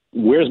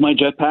 Where's My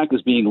Jetpack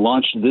is being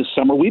launched this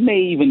summer. We may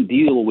even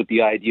deal with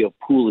the idea of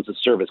pool as a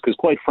service, because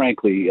quite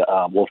frankly,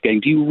 Wolfgang,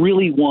 do you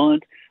really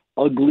want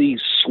ugly,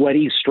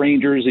 sweaty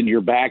strangers in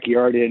your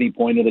backyard at any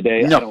point of the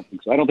day? No. I don't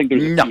think so. I don't think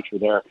there's a future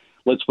there.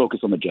 Let's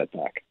focus on the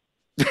jetpack.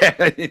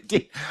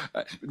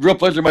 Real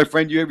pleasure, my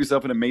friend. You have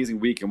yourself an amazing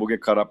week, and we'll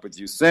get caught up with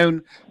you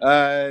soon.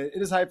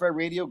 It is Hi-Fi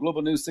Radio,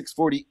 Global News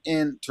 640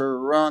 in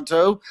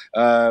Toronto.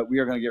 We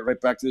are going to get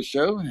right back to the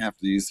show after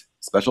these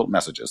special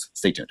messages.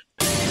 Stay tuned.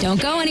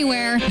 Don't go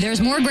anywhere.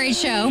 There's more great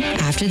show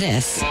after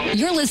this.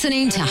 You're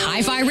listening to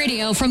Hi-Fi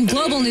Radio from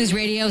Global News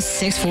Radio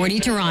 640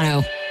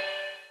 Toronto.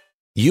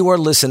 You are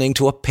listening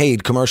to a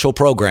paid commercial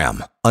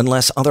program.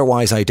 Unless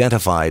otherwise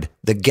identified,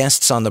 the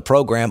guests on the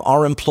program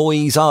are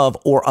employees of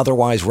or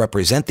otherwise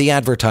represent the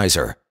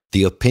advertiser.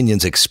 The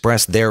opinions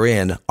expressed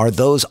therein are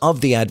those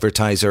of the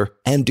advertiser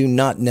and do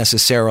not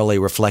necessarily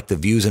reflect the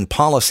views and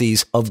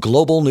policies of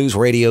Global News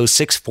Radio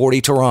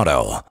 640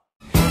 Toronto.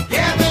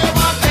 Yeah, they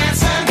were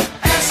dancing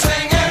and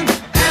singing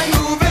and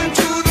moving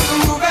to the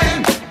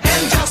grooving.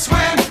 And just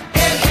when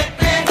it hit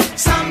me,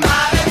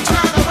 somebody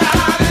turned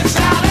around and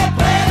shouted,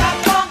 play that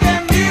funky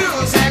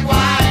music,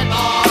 white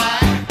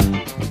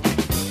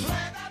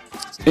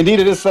boy.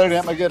 Indeed, it is Saturday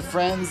night, my good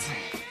friends.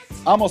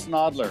 Amos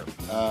Nodler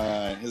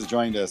has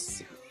joined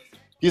us.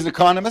 He's an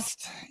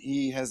economist.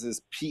 He has his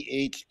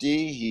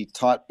PhD. He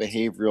taught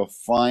behavioral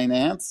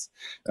finance.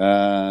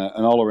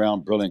 An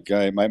all-around brilliant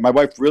guy. My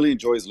wife really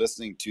enjoys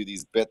listening to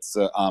these bits,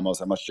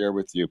 Amos, I must share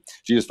with you.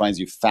 She just finds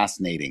you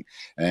fascinating.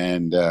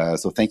 And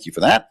so thank you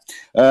for that.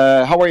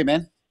 How are you,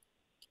 man?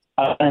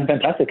 I'm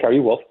fantastic. How are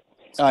you, Wolf?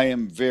 I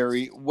am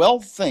very well,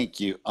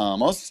 thank you,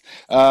 Amos.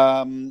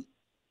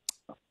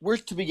 Where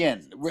to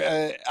begin?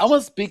 I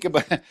want to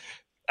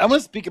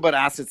speak about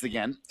assets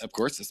again. Of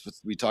course, that's what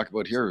we talk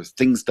about here, is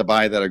things to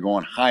buy that are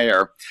going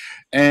higher.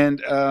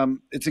 And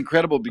it's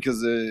incredible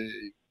because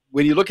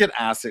when you look at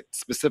assets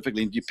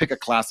specifically, you pick a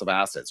class of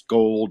assets,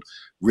 gold,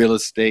 real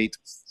estate,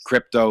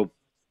 crypto,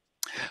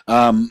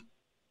 they're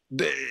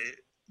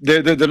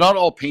not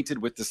all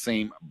painted with the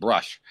same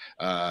brush.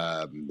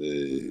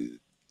 We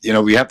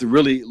have to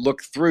really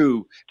look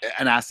through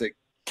an asset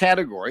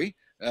category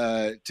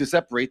to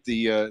separate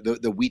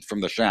the wheat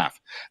from the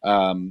chaff.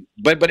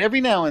 But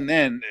every now and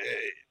then,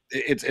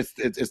 it's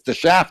the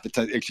chaff that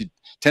actually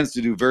tends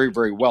to do very,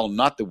 very well,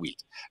 not the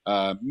wheat.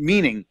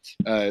 Meaning,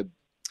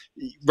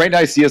 right now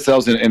I see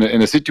ourselves in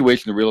a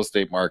situation in the real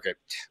estate market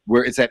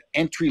where it's that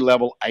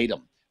entry-level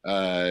item.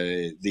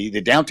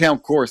 The downtown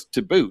course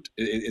to boot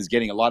is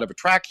getting a lot of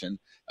attraction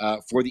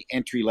for the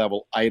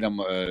entry-level item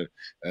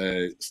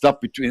stuff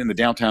between in the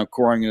downtown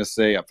core. I'm going to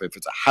say if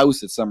it's a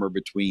house, it's somewhere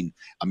between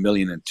 $1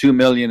 million and $2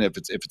 million. If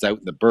it's out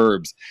in the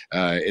burbs,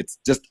 it's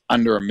just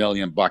under $1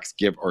 million,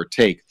 give or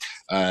take.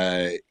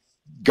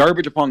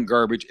 Garbage upon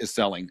garbage is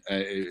selling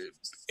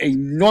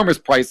enormous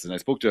prices. And I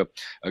spoke to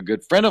a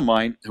good friend of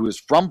mine who is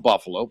from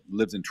Buffalo,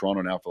 lives in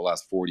Toronto now for the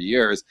last 40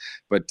 years,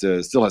 but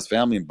still has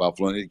family in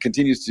Buffalo. And it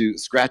continues to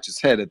scratch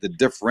his head at the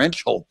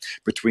differential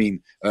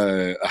between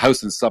a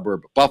house in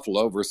suburb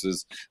Buffalo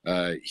versus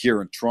here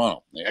in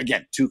Toronto.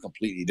 Again, two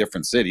completely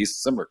different cities,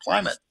 similar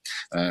climate.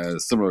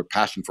 similar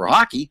passion for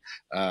hockey,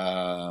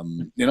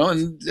 and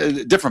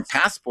a different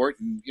passport.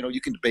 And,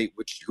 you can debate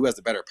who has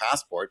the better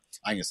passport.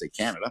 I'm going to say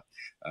Canada,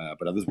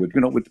 but others would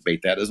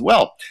debate that as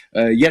well.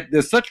 Yet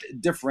there's such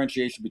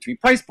differentiation between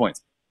price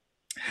points.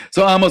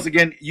 So Amos,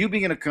 again, you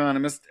being an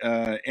economist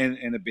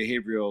and a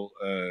behavioral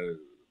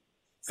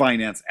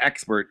finance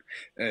expert,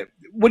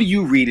 what do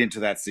you read into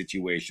that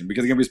situation?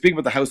 Because again, we're speaking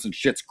about the house in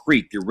Schitt's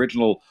Creek, the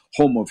original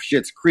home of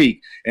Schitt's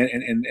Creek,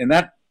 and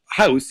that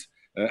house,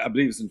 I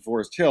believe it's in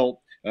Forest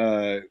Hill,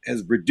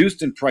 has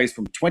reduced in price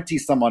from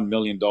 $20-some-odd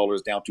million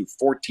down to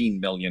 $14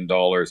 million,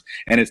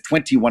 and it's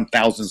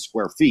 21,000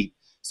 square feet.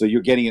 So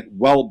you're getting it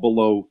well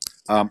below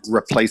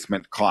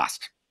replacement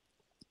cost.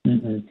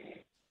 Mm-hmm.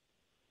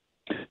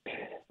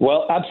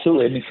 Well,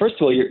 absolutely. I mean, first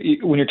of all,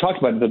 when you're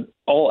talking about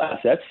all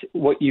assets,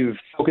 what you've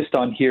focused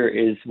on here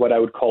is what I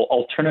would call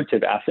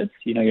alternative assets.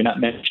 You're not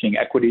mentioning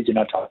equities. You're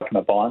not talking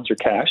about bonds or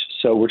cash.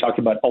 So we're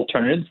talking about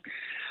alternatives.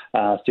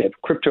 So you have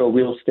crypto,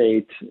 real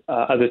estate,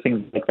 other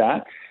things like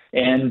that.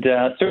 And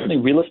certainly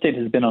real estate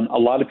has been on a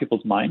lot of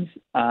people's minds.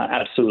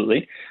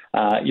 Absolutely.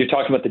 You're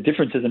talking about the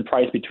differences in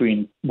price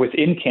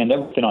within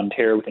Canada, within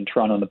Ontario, within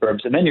Toronto and the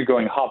burbs. And then you're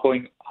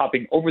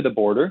hopping over the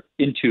border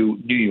into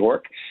New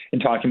York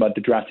and talking about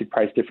the drastic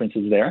price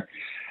differences there.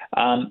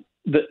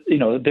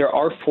 There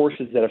are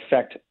forces that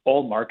affect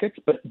all markets,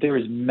 but there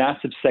is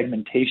massive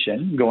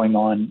segmentation going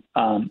on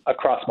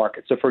across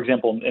markets. So, for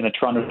example, in the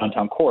Toronto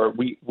downtown core,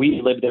 we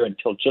lived there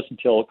until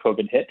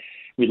COVID hit.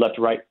 We left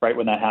right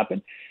when that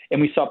happened,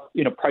 and we saw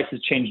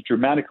prices change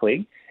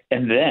dramatically,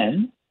 and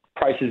then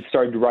prices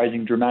started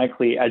rising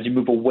dramatically as you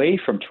move away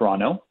from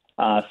Toronto.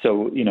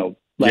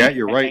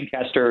 You're right.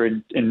 Lancaster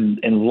and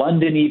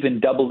London even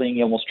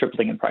doubling, almost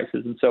tripling in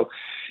prices. And so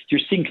you're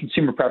seeing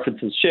consumer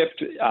preferences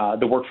shift.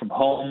 The work from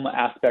home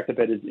aspect of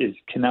it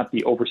cannot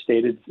be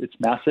overstated. It's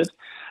massive.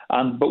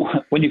 But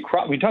when you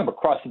talk about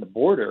crossing the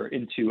border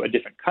into a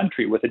different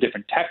country with a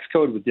different tax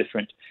code, with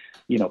different,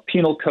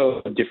 penal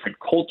code, different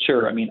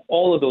culture, I mean,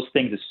 all of those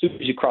things, as soon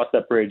as you cross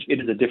that bridge, it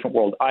is a different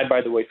world. I,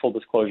 by the way, full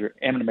disclosure,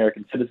 am an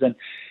American citizen,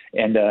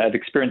 and I've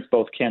experienced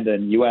both Canada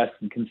and U.S.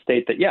 and can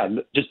state that,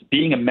 just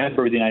being a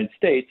member of the United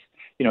States,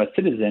 a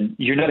citizen,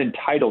 you're not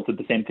entitled to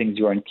the same things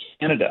you are in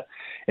Canada.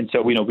 And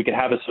so, we could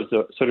have a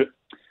sort of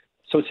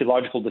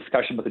sociological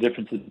discussion about the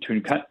differences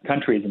between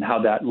countries and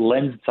how that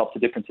lends itself to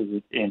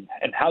differences in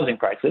housing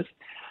prices.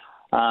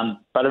 But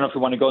I don't know if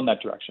we want to go in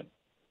that direction.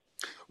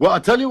 Well, I'll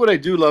tell you what I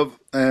do love.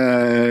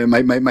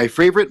 My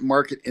favorite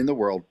market in the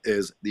world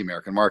is the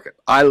American market.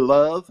 I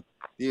love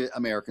the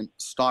American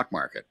stock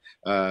market.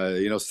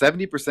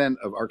 70%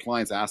 of our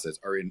clients' assets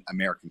are in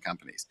American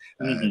companies.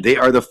 They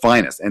are the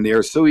finest, and they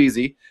are so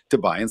easy to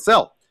buy and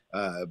sell.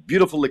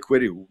 Beautiful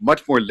liquidity,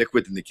 much more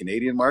liquid than the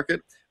Canadian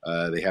market.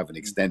 They have an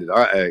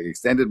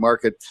extended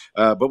market.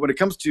 But when it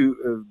comes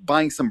to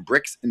buying some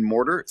bricks and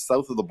mortar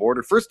south of the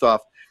border, first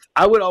off,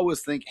 I would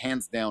always think,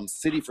 hands down,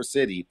 city for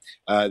city,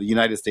 the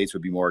United States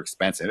would be more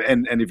expensive.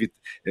 And if you,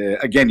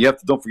 again,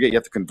 don't forget, you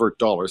have to convert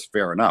dollars.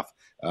 Fair enough.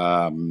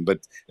 But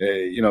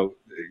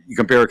you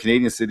compare a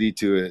Canadian city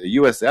to a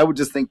U.S., I would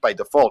just think by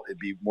default it'd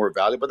be more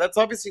valuable. But that's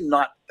obviously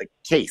not the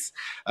case.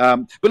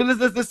 But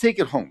let's take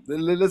it home.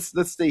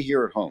 Let's stay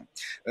here at home.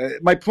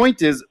 My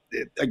point is,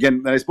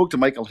 again, I spoke to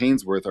Michael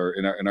Hainsworth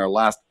in our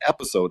last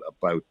episode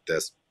about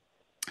this.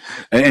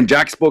 And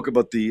Jack spoke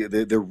about the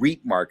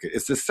REIT market.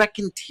 It's the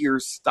second tier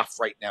stuff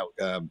right now,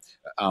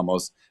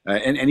 almost,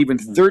 and even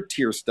third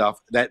tier stuff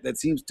that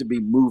seems to be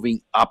moving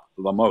up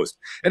the most.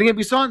 And again,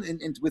 we saw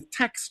with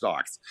tech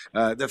stocks,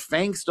 the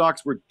FANG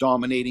stocks were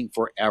dominating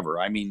forever.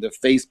 I mean, the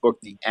Facebook,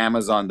 the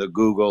Amazon, the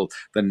Google,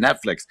 the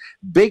Netflix.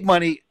 Big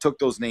money took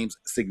those names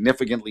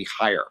significantly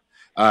higher.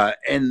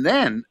 And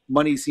then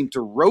money seemed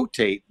to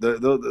rotate.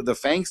 The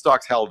FANG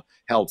stocks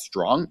held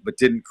strong, but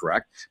didn't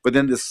correct. But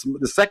then the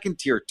second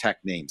tier tech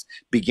names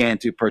began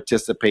to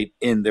participate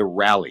in the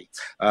rally.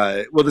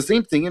 Well, the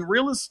same thing in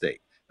real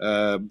estate.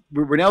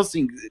 We're now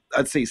seeing,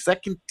 I'd say,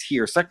 second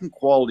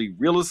quality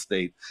real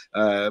estate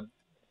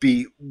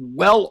be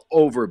well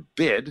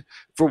overbid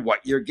for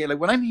what you're getting. Like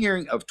when I'm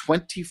hearing of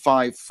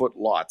 25-foot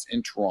lots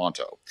in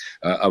Toronto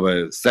of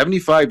a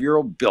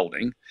 75-year-old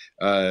building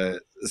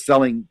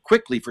selling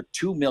quickly for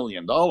 $2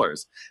 million,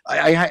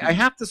 I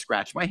have to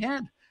scratch my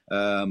head.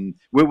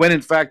 When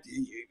in fact,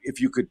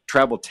 if you could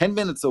travel 10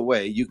 minutes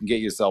away, you can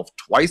get yourself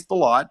twice the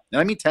lot. And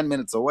I mean 10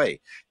 minutes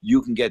away.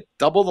 You can get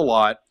double the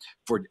lot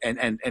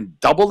and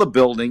double the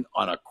building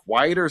on a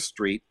quieter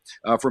street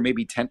for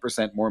maybe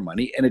 10% more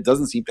money, and it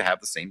doesn't seem to have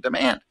the same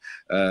demand.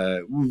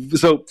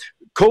 So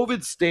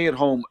COVID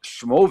stay-at-home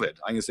schmovid,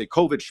 I'm going to say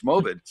COVID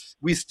schmovid,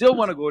 we still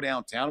want to go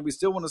downtown. We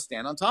still want to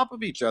stand on top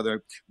of each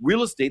other.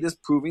 Real estate is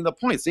proving the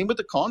point. Same with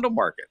the condo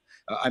market.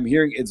 I'm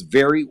hearing it's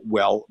very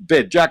well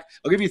bid. Jack,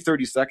 I'll give you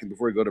 30 seconds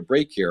before we go to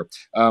break here.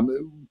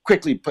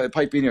 Quickly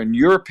pipe in here in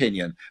your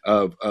opinion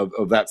of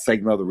that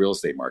segment of the real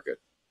estate market.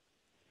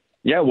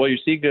 Yeah, well, you're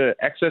seeing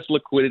excess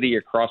liquidity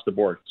across the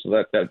board. So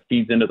that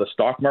feeds into the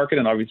stock market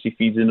and obviously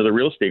feeds into the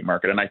real estate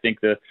market. And I think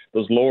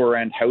those lower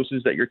end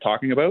houses that you're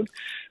talking about,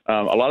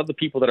 a lot of the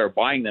people that are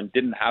buying them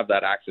didn't have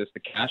that access to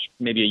cash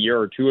maybe a year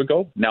or two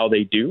ago. Now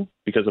they do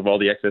because of all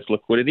the excess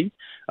liquidity.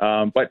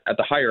 But at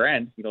the higher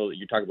end,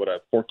 you're talking about a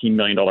 $14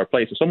 million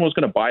place. If someone was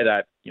going to buy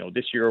that,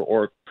 this year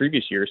or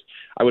previous years,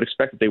 I would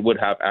expect that they would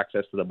have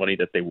access to the money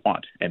that they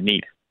want and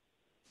need.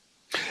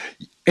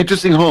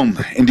 Interesting home.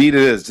 Indeed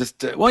it is.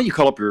 Just why don't you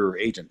call up your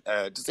agent?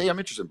 Just say, I'm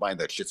interested in buying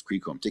that Schitt's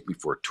Creek home. Take me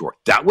for a tour.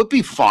 That would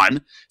be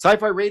fun.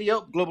 Sci-Fi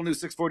Radio, Global News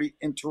 640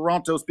 in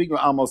Toronto. Speaking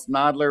with Amos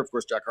Nadler, of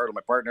course, Jack Hartle,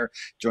 my partner,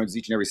 joins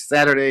each and every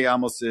Saturday.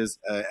 Amos is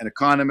an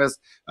economist,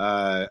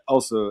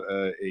 also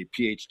a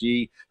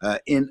PhD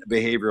in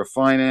behavioral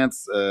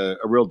finance. A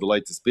real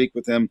delight to speak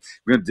with him.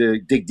 We're going to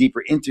dig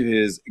deeper into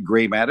his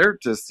gray matter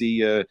to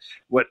see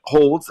what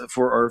holds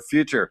for our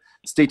future.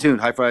 Stay tuned.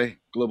 Hi-Fi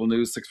Global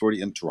News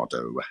 640 in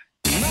Toronto.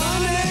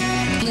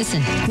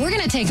 Listen, we're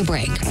going to take a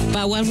break.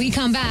 But when we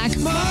come back,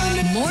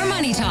 more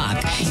money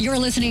talk. You're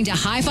listening to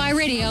Hi-Fi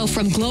Radio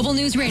from Global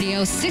News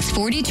Radio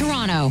 640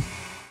 Toronto.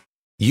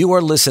 You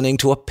are listening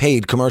to a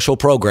paid commercial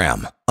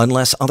program.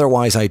 Unless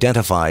otherwise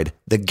identified,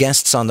 the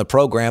guests on the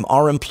program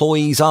are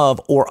employees of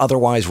or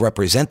otherwise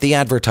represent the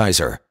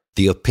advertiser.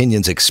 The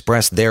opinions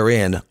expressed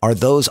therein are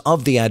those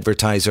of the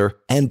advertiser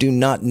and do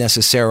not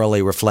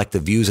necessarily reflect the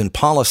views and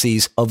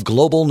policies of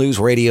Global News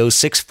Radio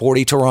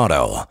 640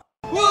 Toronto.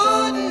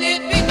 Wouldn't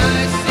it be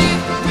nice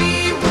if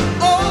we were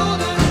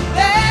older,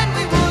 then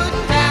we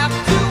wouldn't have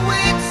to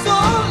wait so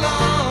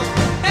long?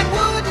 And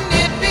wouldn't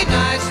it be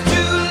nice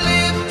to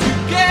live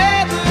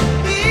together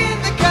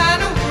in the kind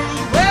of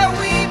world where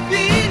we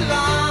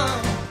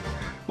belong?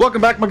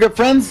 Welcome back, my good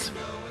friends.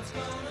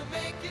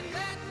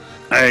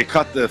 I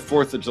caught the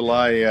 4th of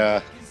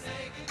July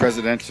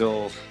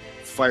presidential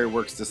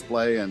fireworks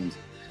display, and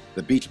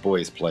the Beach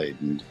Boys played.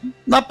 And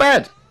not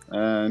bad.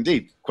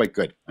 Indeed. Quite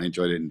good. I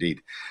enjoyed it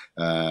indeed.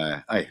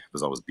 I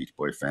was always a Beach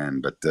Boy fan,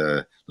 but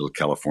little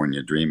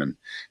California dream. And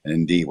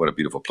indeed, what a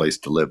beautiful place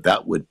to live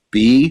that would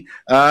be.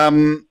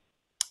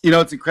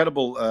 It's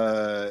incredible.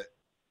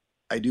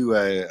 I do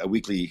a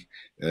weekly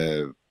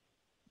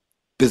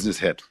business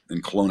hit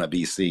in Kelowna,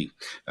 BC,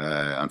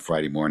 on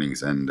Friday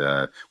mornings, and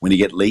when you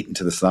get late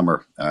into the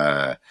summer,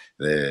 the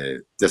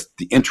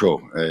intro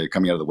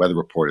coming out of the weather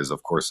report is,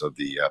 of course, of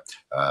the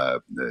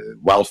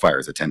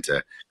wildfires that tend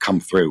to come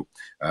through,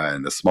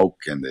 and the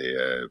smoke and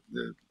the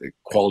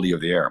quality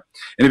of the air.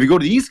 And if you go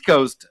to the East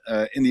Coast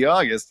in the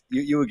August,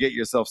 you would get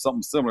yourself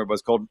something similar, but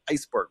it's called an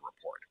iceberg report.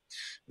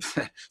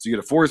 So you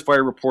get a forest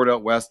fire report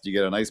out west, you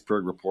get an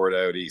iceberg report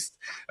out east.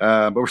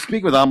 But we're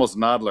speaking with Amos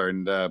Nadler,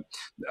 and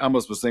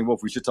Amos was saying, well,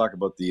 if we should talk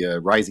about the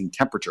rising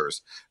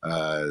temperatures,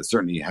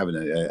 certainly having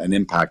an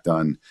impact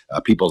on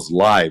people's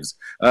lives.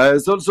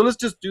 So let's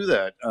just do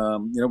that.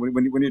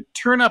 When you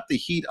turn up the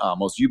heat,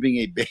 Amos, you being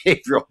a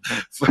behavioral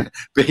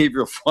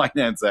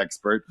finance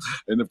expert,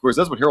 and of course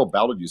that's what Harold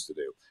Ballard used to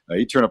do.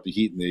 He'd turn up the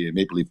heat in the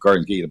Maple Leaf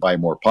Gardens, get you to buy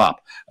more pop.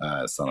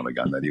 Son of a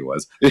gun that he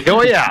was.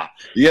 Oh yeah,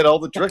 he had all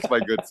the tricks, my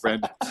good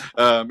friend.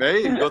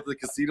 Hey, you go to the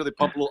casino, they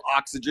pump a little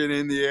oxygen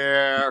in the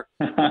air.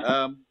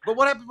 But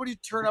what happens when you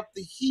turn up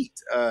the heat?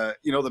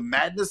 The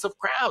madness of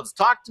crowds.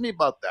 Talk to me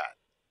about that.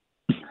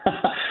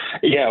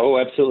 Yeah,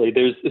 absolutely.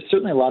 There's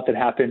certainly a lot that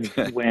happens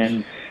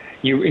when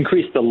you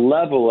increase the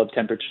level of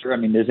temperature. I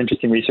mean, there's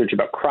interesting research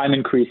about crime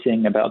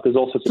increasing, there's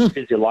all sorts of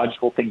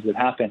physiological things that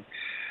happen.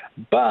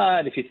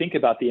 But if you think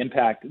about the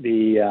impact on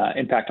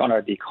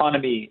the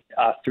economy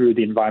through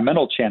the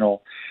environmental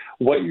channel,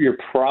 what you're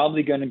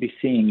probably going to be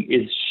seeing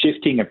is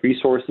shifting of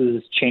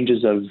resources,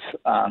 changes of,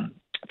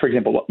 for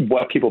example,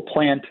 what people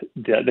plant,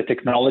 the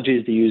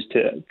technologies they use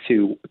to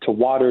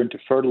water and to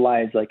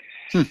fertilize.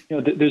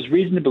 There's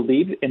reason to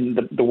believe, and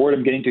the word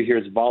I'm getting to here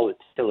is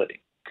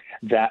volatility.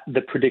 That the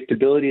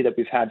predictability that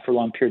we've had for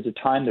long periods of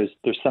time,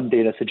 there's some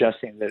data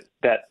suggesting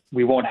that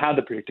we won't have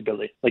the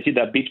predictability. Like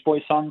that Beach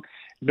Boys song,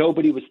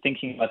 nobody was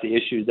thinking about the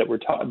issues that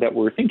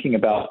we're thinking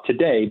about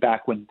today.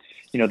 Back when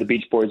the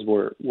Beach Boys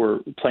were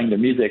playing their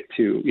music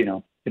to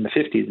in the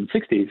 50s and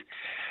 60s.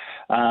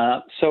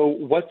 So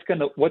what's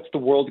the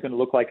world going to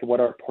look like, and what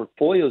our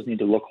portfolios need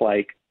to look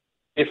like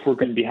if we're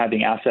going to be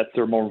having assets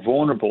that are more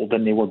vulnerable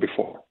than they were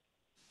before?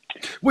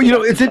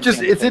 Well, it's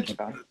interesting.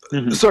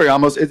 Mm-hmm. Sorry,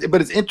 Amos,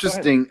 but it's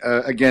interesting.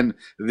 Again,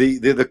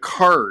 the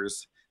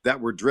cars that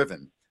were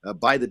driven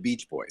by the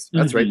Beach Boys.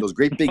 That's right. Those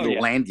great big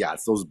land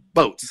yachts, those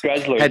boats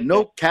had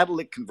no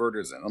catalytic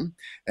converters in them,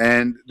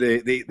 and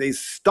they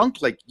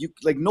stunk like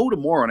no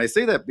tomorrow. And I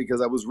say that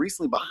because I was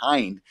recently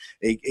behind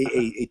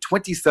a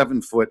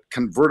 27-foot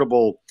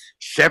convertible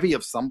Chevy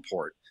of some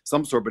sort,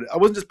 but I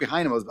wasn't just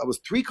behind him. I was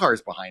 3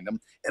 cars behind him,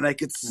 and I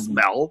could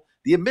smell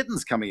the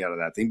emittance coming out of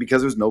that thing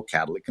because there's no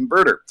catalytic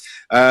converter.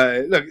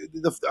 Look,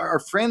 our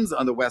friends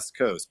on the West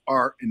Coast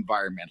are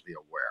environmentally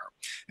aware,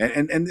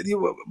 and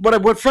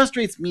what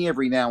frustrates me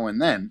every now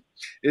and then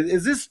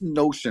is this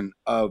notion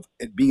of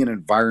it being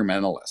an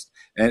environmentalist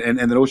and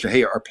the notion,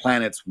 hey, our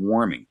planet's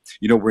warming.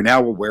 We're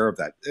now aware of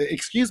that.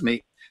 Excuse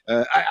me,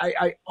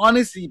 I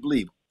honestly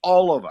believe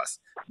all of us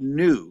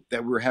knew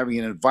that we were having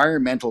an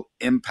environmental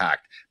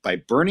impact by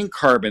burning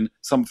carbon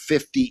some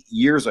 50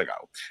 years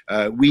ago.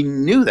 We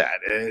knew that.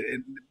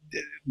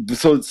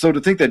 So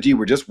to think that, gee,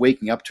 we're just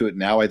waking up to it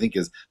now, I think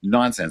is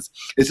nonsense.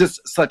 It's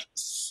just such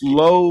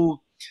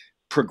slow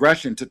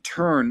progression to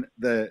turn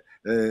the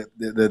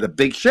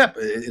big ship.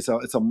 It's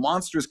a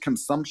monstrous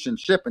consumption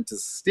ship, and to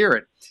steer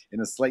it in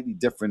a slightly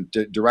different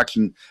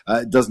direction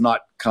does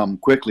not come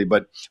quickly.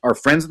 But our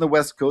friends on the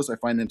West Coast, I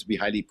find them to be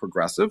highly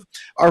progressive.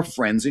 Our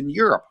friends in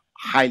Europe,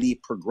 highly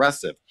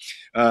progressive.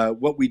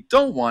 What we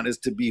don't want is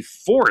to be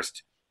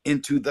forced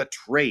into the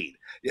trade,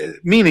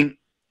 meaning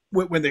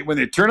when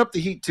they turn up the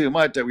heat too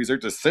much, that we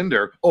start to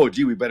cinder. Oh,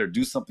 gee, we better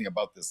do something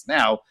about this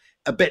now.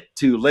 A bit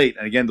too late.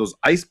 And again, those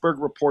iceberg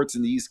reports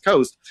in the East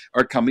Coast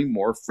are coming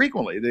more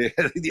frequently.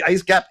 The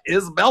ice cap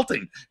is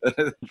melting.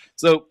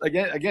 So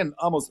again,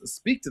 almost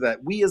speak to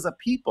that. We as a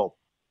people,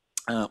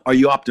 are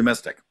you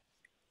optimistic?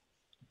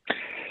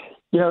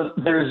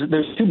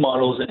 There's two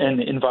models in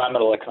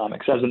environmental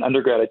economics. As an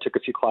undergrad, I took a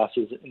few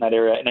classes in that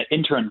area, and an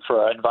intern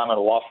for an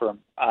environmental law firm,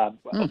 an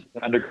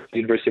undergrad at the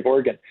University of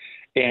Oregon,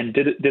 and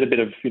did a bit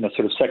of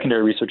sort of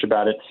secondary research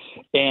about it.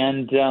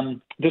 And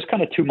there's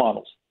kind of two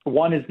models.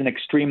 One is an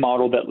extreme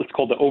model that let's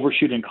call the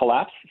overshoot and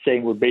collapse,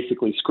 saying we're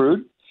basically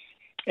screwed.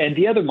 And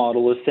the other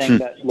model is saying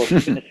that, look,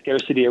 when the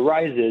scarcity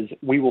arises,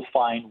 we will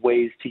find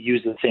ways to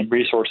use the same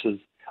resources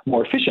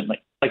more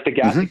efficiently. Like the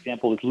gas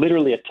example is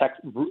literally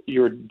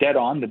you're dead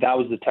on, that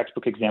was the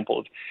textbook example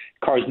of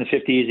cars in the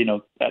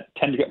 50s, at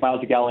 10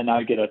 miles a gallon, now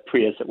you get a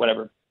Prius at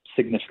whatever,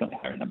 significantly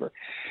higher number.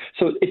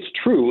 So it's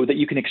true that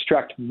you can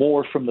extract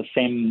more from the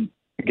same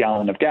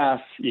gallon of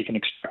gas. You can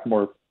extract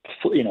more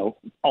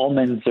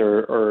almonds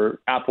or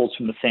apples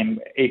from the same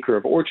acre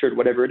of orchard,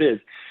 whatever it is.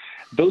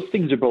 Those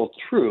things are both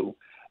true,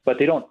 but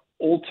they don't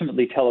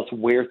ultimately tell us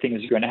where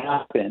things are going to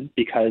happen,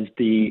 because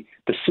the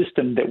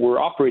system that we're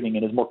operating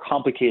in is more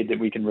complicated than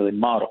we can really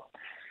model.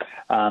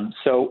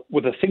 So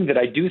the thing that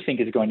I do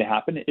think is going to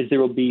happen is there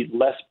will be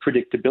less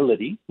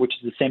predictability, which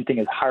is the same thing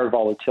as higher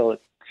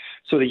volatility.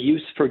 So the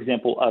use, for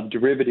example, of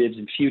derivatives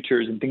and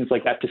futures and things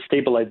like that to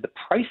stabilize the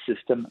price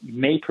system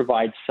may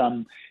provide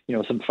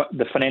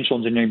the financial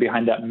engineering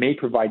behind that may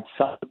provide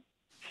some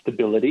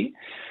stability.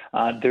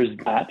 There's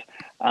that.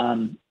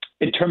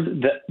 In terms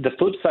of the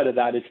flip side of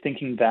that is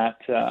thinking that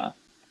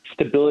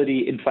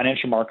stability in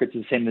financial markets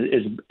is the same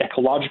as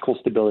ecological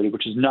stability,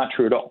 which is not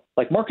true at all.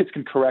 Like markets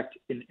can correct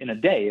in a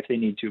day if they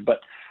need to,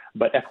 but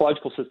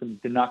ecological systems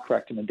do not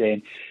correct in a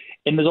day.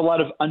 And there's a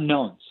lot of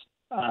unknowns.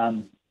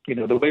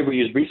 The way we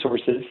use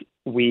resources,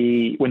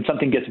 when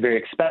something gets very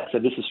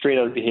expensive, this is straight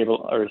out of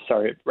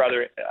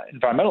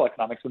environmental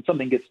economics. When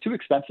something gets too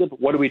expensive,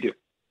 what do?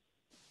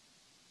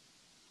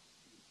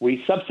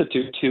 We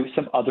substitute to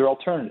some other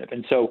alternative.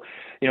 And so,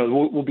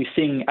 we'll be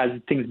seeing as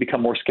things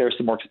become more scarce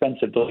and more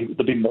expensive, there'll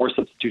be more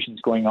substitutions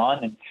going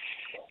on.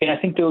 And I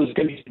think there's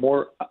going to be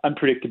more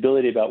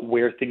unpredictability about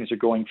where things are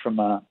going from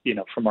our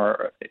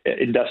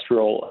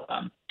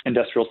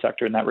industrial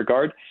sector in that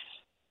regard.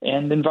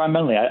 And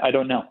environmentally, I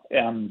don't know.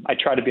 I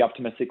try to be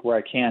optimistic where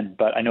I can,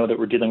 but I know that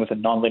we're dealing with a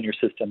nonlinear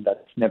system that's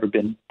never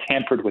been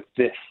tampered with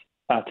to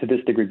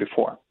this degree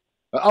before.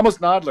 Amos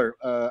Nodler,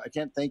 I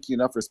can't thank you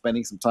enough for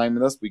spending some time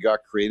with us. We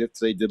got creative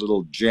today, did a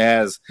little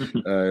jazz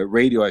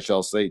radio, I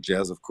shall say.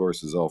 Jazz, of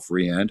course, is all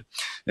freehand.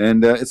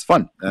 And it's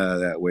fun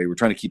that way. We're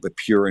trying to keep it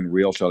pure and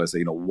real, shall I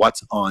say.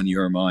 What's on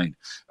your mind?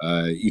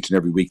 Each and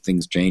every week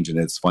things change, and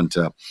it's fun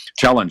to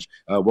challenge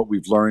what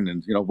we've learned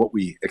and, what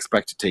we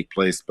expect to take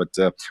place. But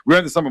we're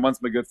in the summer months,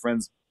 my good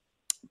friends.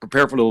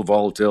 Prepare for a little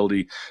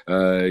volatility.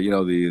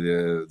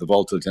 The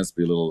volatility tends to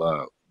be a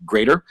little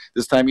greater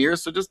this time of year.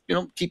 So just,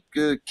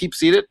 keep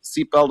seated,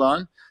 seatbelt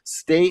on,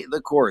 stay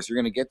the course. You're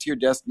going to get to your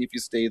destiny if you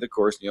stay the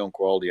course and you own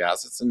quality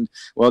assets. And,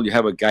 you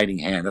have a guiding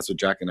hand. That's what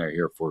Jack and I are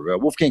here for.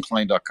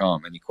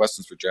 WolfgangKlein.com. Any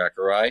questions for Jack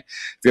or I? If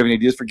you have any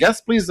ideas for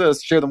guests, please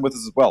share them with us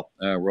as well.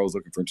 We're always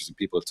looking for interesting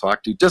people to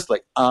talk to, just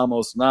like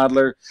Amos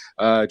Nodler.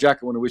 Jack,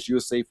 I want to wish you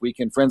a safe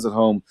weekend. Friends at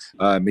home,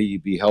 may you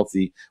be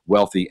healthy,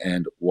 wealthy,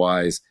 and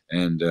wise.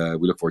 And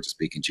we look forward to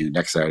speaking to you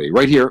next Saturday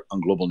right here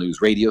on Global News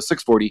Radio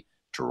 640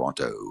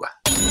 Toronto.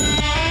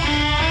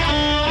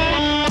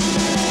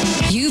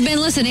 You've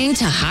been listening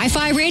to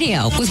Hi-Fi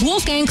Radio with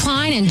Wolfgang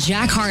Klein and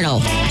Jack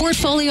Hartle,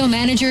 portfolio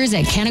managers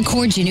at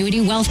Canaccord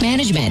Genuity Wealth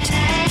Management.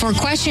 For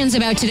questions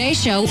about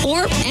today's show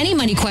or any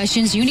money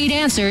questions you need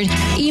answered,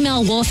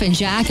 email Wolf and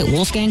Jack at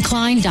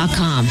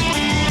wolfgangklein.com.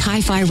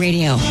 Hi-Fi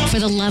Radio, for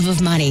the love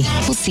of money.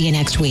 We'll see you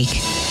next week.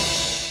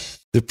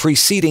 The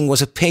preceding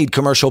was a paid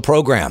commercial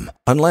program.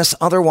 Unless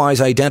otherwise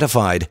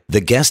identified,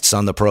 the guests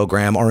on the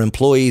program are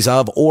employees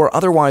of or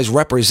otherwise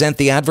represent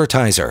the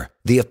advertiser.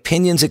 The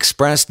opinions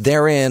expressed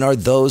therein are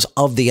those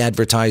of the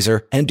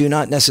advertiser and do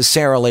not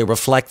necessarily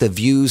reflect the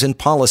views and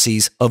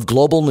policies of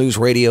Global News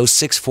Radio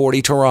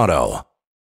 640 Toronto.